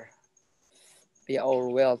 or yeah, or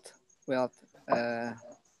wealth.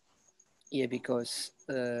 Yeah, because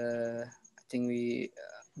I think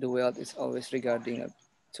the wealth is always regarding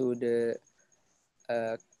to the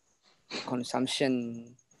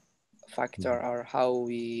consumption factor, or how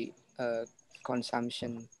we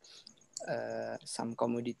consumption some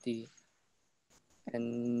commodity.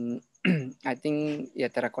 And I think yeah,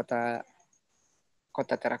 Terracotta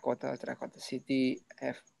City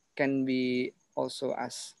can be also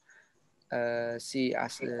as see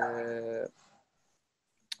as a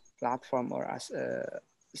platform, or as a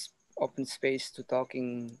open space to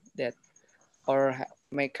talking that, or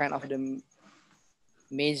make kind of the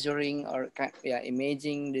measuring or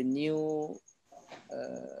imaging the new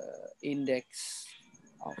index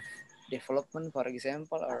of development, for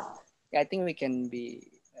example, or I think we can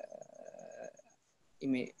be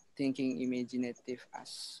thinking imaginative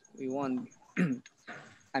as we want.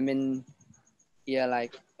 I mean,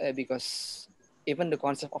 like because even the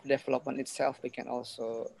concept of development itself, we can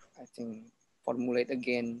also, I think, formulate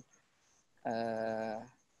again.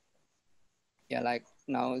 Like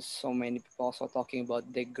now, so many people also talking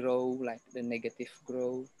about the grow, like the negative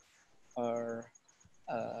grow, or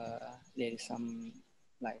there is some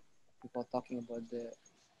like people talking about the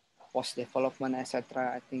post development,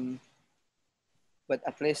 etc. I think, but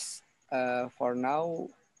at least for now,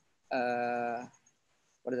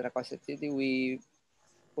 for the Terracotta City, we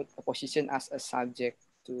put a position as a subject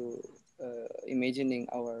to imagining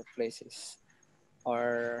our places,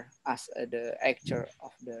 or as the actor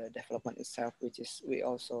of the development itself, which is we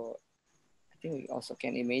also, I think we also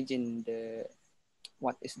can imagine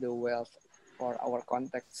what is the wealth for our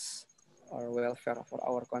context or welfare for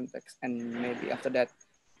our context, and maybe after that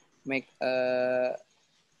make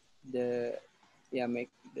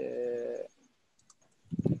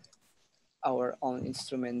our own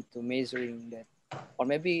instrument to measuring that, or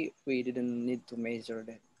maybe we didn't need to measure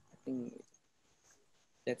that. I think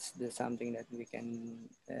that's something that we can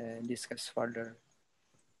discuss further,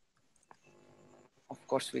 of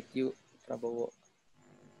course, with you, Prabowo.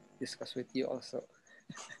 Discuss with you also.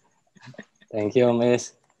 Thank you,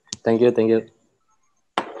 Miss. Thank you.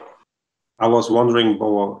 I was wondering,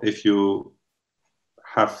 Bowo, if you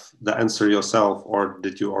have the answer yourself, or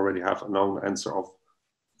did you already have a known answer of,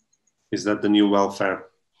 is that the new welfare?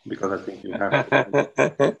 Because I think you have.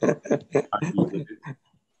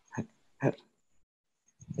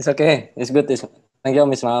 It's okay. It's good. Thank you,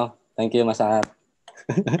 Miss Mal. Thank you, Mas Ahad.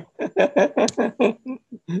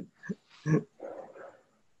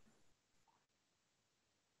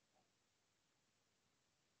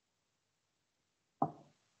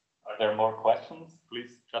 Are there more questions?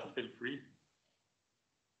 Please just feel free.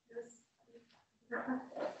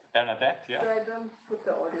 Bernadette, yeah? So I don't put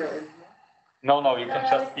the audio in. No, you can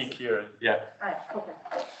just speak here. Yeah. Okay.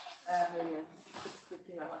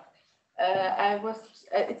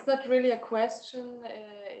 It's not really a question.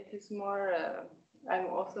 It is more, I'm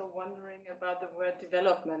also wondering about the word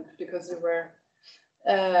development, because you were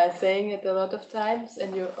saying it a lot of times,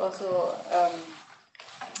 and you also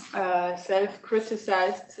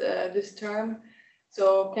self-criticized this term.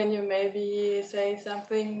 So can you maybe say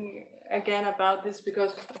something again about this?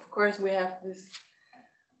 Because of course we have this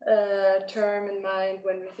term in mind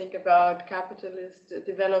when we think about capitalist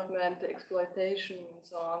development, exploitation, and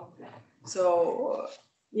so on. So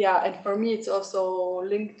yeah, and for me it's also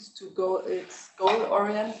linked to it's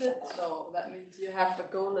goal-oriented. So that means you have a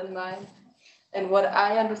goal in mind. And what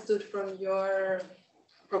I understood from your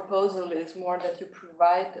proposal is more that you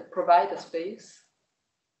provide a space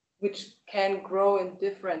which can grow in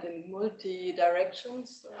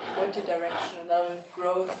multi-directions, multi-directional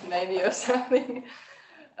growth maybe, or something,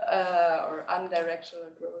 or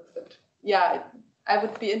unidirectional growth. But yeah, I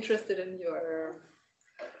would be interested in your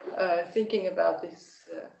thinking about this.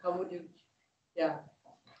 How would you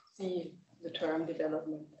see the term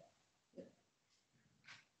development?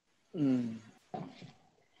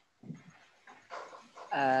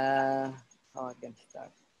 How I can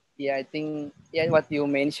start? Yeah, I think what you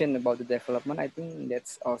mentioned about the development, I think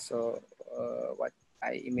that's also what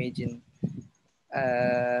I imagine.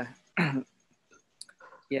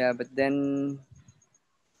 But then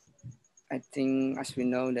I think, as we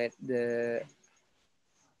know, that the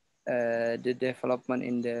development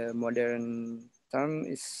in the modern term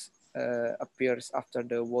appears after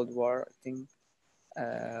the World War. I think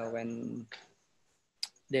when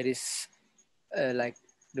there is like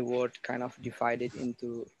the world kind of divided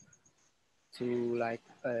into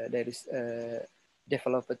there is a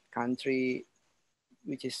developed country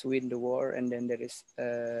which is win the war, and then there is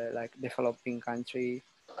like developing country,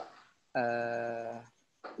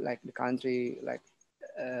 like the country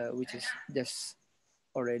which is just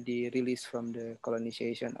already released from the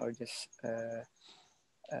colonization or just have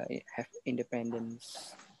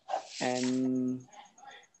independence. And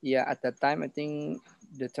at that time I think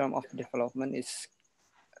the term of development is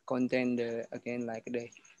contain again like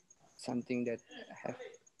something that have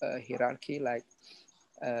a hierarchy, like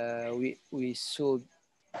we should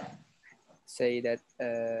say that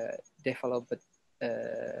developed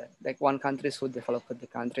like one country should develop the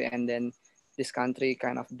country, and then this country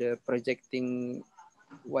kind of the projecting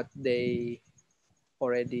what they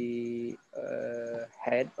already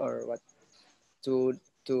had, or what to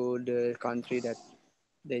the country that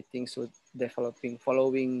they think so developing,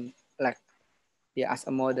 following like as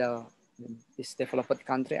a model, this developed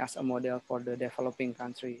country as a model for the developing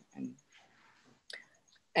country.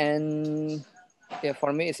 And yeah,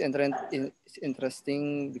 for me it's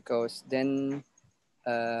interesting because then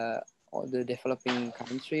all the developing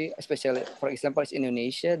country, especially for example, it's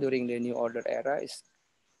Indonesia during the New Order era, is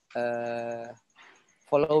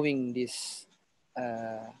following this,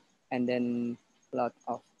 and then a lot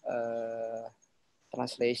of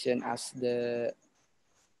translation as the,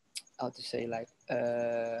 how to say, like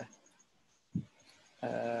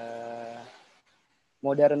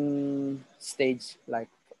modern stage, like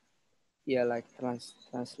like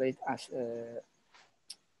translate as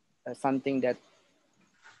something that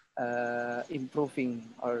improving,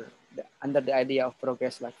 or under the idea of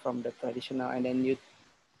progress, like from the traditional, and then you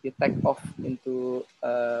take off into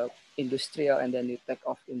industrial, and then you take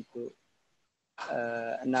off into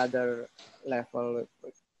another level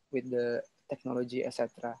with the technology,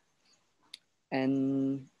 etc.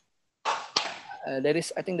 And I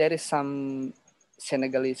think there is some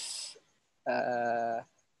Senegalese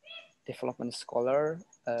development scholar,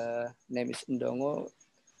 name is Ndongo.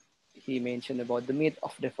 He mentioned about the myth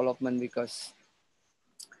of development, because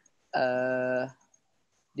the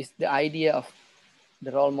idea of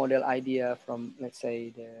the role model idea from, let's say,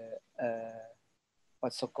 the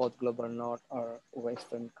what's so-called global north or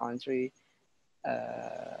Western country,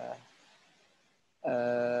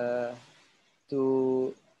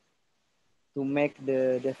 to make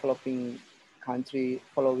the developing country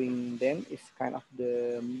following them is kind of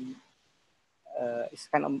the it's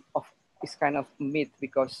kind of myth,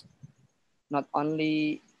 because not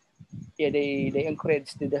only they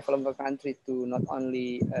encourage the developing country to not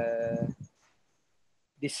only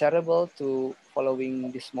desirable to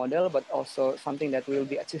following this model, but also something that will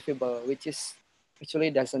be achievable, which is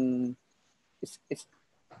actually doesn't, it's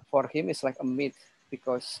for him it's like a myth,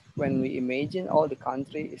 because when we imagine all the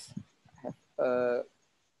countries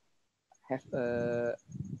have I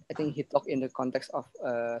think he talked in the context of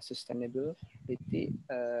sustainability,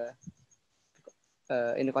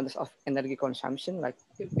 in the context of energy consumption. Like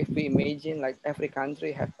if we imagine like every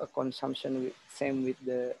country have a consumption same with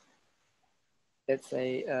the, let's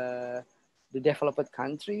say, the developed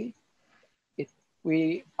country,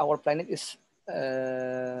 our planet is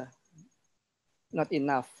not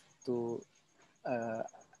enough to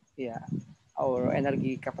our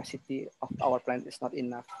energy capacity of our planet is not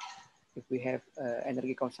enough if we have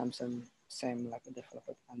energy consumption same like a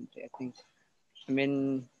developed country. I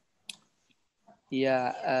mean,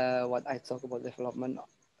 what I talk about development, I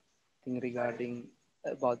think regarding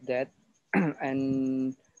about that,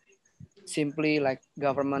 and simply like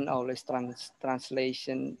government always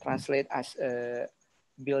translate as a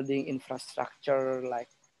building infrastructure, like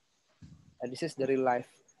this is the real life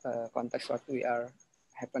context what we are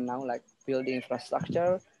happen now, like building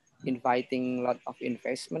infrastructure, inviting a lot of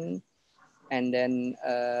investment, and then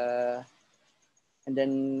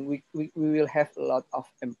we will have a lot of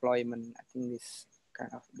employment. I think this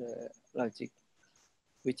kind of the logic,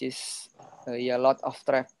 which is a lot of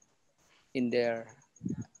trap in there.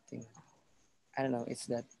 I don't know if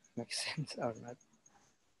that makes sense or not.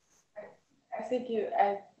 I think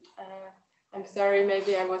I'm sorry,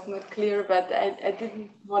 maybe I was not clear, but I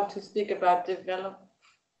didn't want to speak about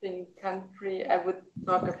developing country. I would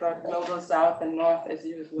talk about global south and north as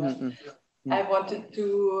you as well. I wanted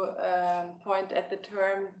to point at the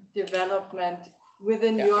term development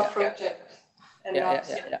within your project. And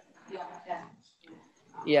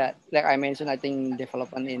like I mentioned, I think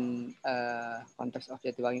development in context of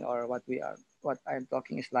Jatiwangi, or what I'm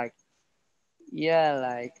talking is like,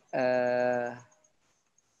 like how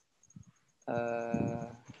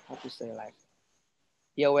to say, like,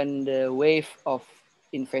 when the wave of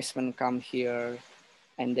investment come here,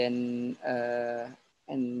 and then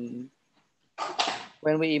and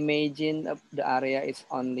when we imagine the area, it's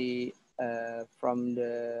only from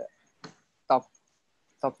the top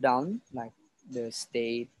down, like the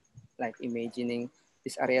state, like imagining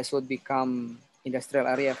these areas would become industrial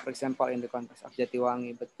area, for example, in the context of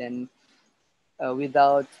Jatiwangi, but then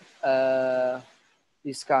without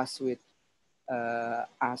discuss with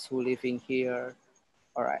us who living here,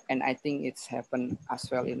 and I think it's happened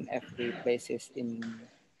as well in every places in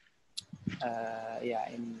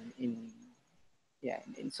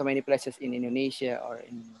in so many places in Indonesia or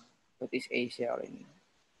in Southeast Asia or in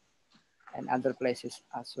and other places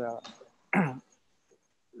as well.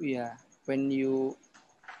 When you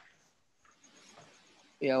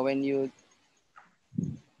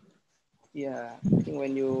I think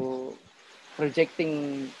when you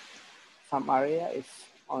projecting some area is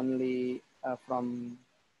only from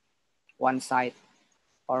one side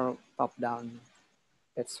or top down.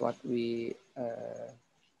 That's what we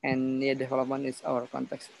and yeah, development is our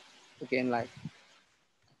context again, like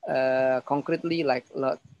concretely, like a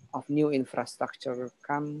lot of new infrastructure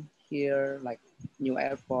come here, like new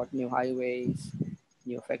airport, new highways,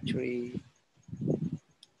 new factory.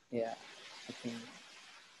 Yeah, I think.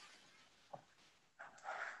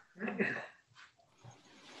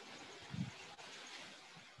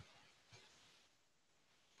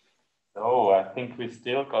 So I think we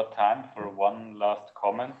still got time for one last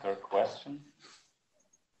comment or question.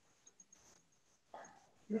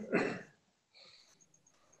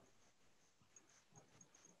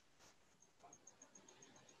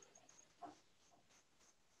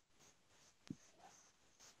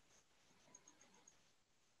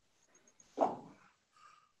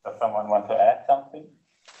 Does someone want to add something?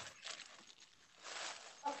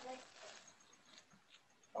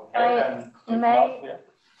 Okay,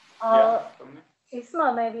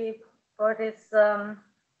 Isma, maybe for this,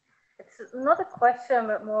 it's not a question,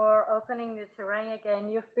 but more opening the terrain again.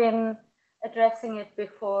 You've been addressing it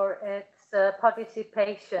before. It's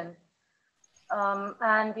participation.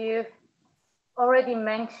 And you've already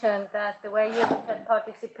mentioned that the way you look at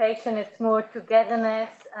participation, it's more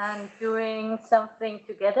togetherness and doing something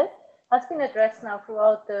together. Has been addressed now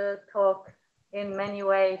throughout the talk in many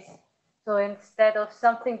ways. So instead of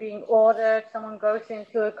something being ordered, someone goes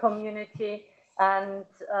into a community and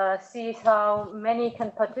sees how many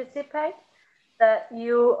can participate, that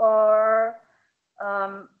you are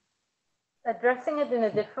addressing it in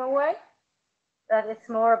a different way, that it's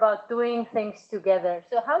more about doing things together.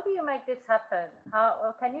 So how do you make this happen?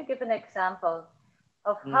 How can you give an example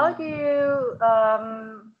of how do you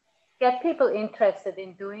get people interested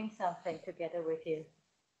in doing something together with you?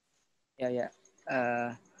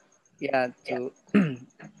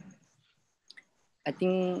 I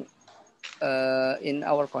think in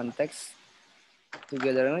our context,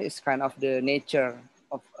 togetherness is kind of the nature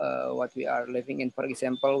of what we are living in. For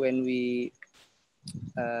example, when we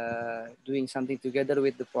doing something together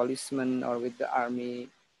with the policemen or with the army,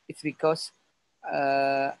 it's because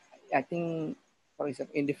I think, for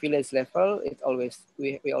example, in the village level, it always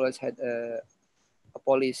we always had a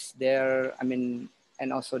police there. I mean,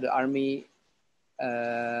 and also the army.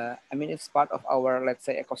 I mean, it's part of our, let's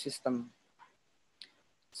say, ecosystem.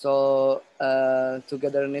 So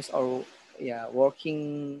togetherness or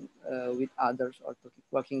working with others or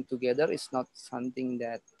working together is not something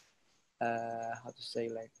that how to say,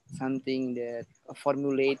 like something that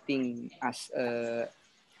formulating as a,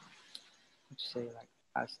 how to say, like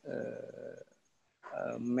as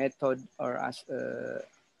a method or as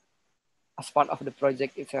part of the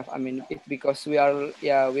project itself. I mean, it's because we are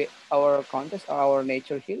our context or our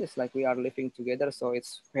nature here is like we are living together, so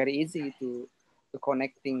it's very easy to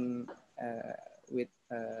connecting with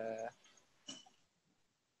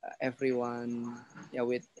everyone,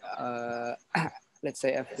 with let's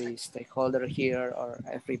say every stakeholder here or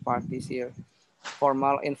every parties here,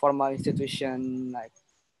 formal, informal institution, like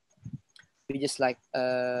we just like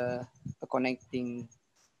connecting,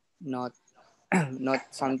 not not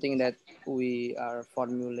something that we are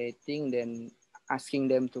formulating then asking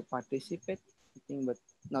them to participate, I think, but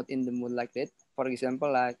not in the mood like that. For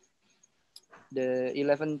example, like the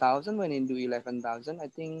 11,000, when you do 11,000, I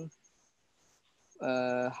think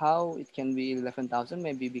how it can be 11,000,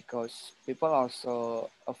 maybe because people also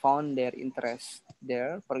found their interest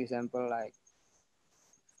there. For example, like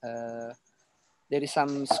there is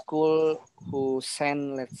some school who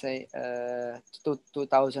send, let's say,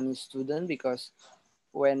 2,000 students, because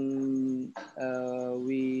when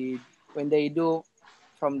they do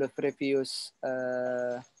from the previous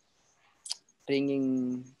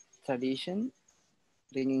ringing tradition,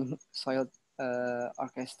 ringing soil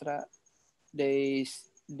orchestra, they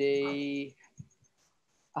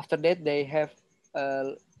after that they have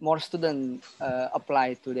more students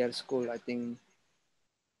apply to their school. I think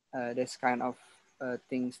that's kind of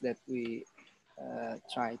things that we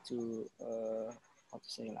try to how to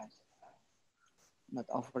say, like not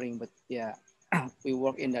offering, but yeah, we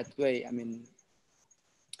work in that way. I mean,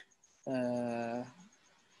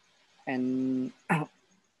 and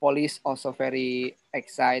police also very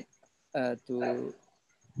excited to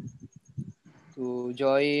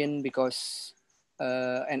join, because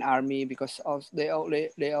an army, because also they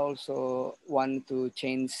also want to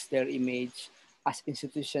change their image as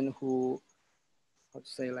institution who, how to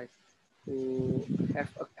say, like who have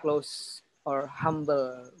a close or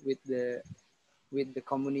humble with the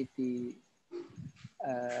community.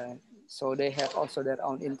 So they have also their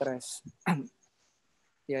own interests.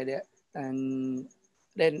 And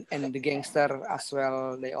then and the gangster as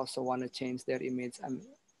well, they also want to change their image.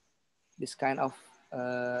 This kind of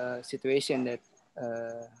situation that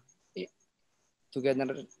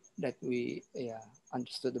together that we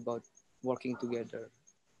understood about working together,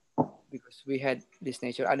 because we had this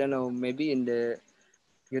nature. I don't know, maybe in the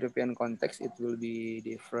European context it will be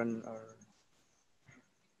different, or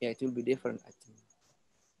it will be different, I think.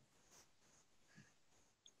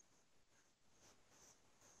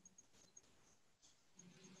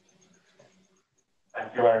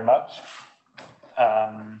 Thank you very much.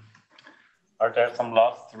 Are there some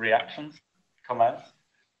last reactions, comments?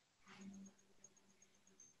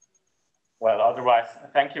 Well, otherwise,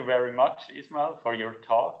 thank you very much, Ismail, for your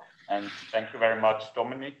talk. And thank you very much,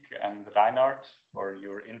 Dominic and Reinhard, for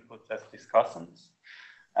your inputs as discussants.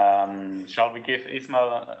 Shall we give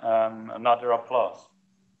Ismail another applause?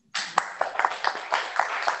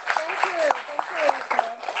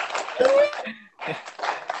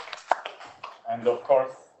 And of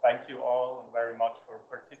course, thank you all very much for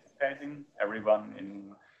participating, everyone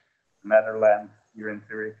in Netherlands, here in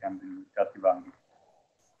Zurich and in Jatiwangi.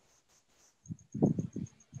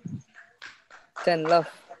 10 love.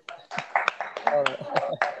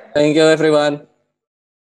 Thank you, everyone.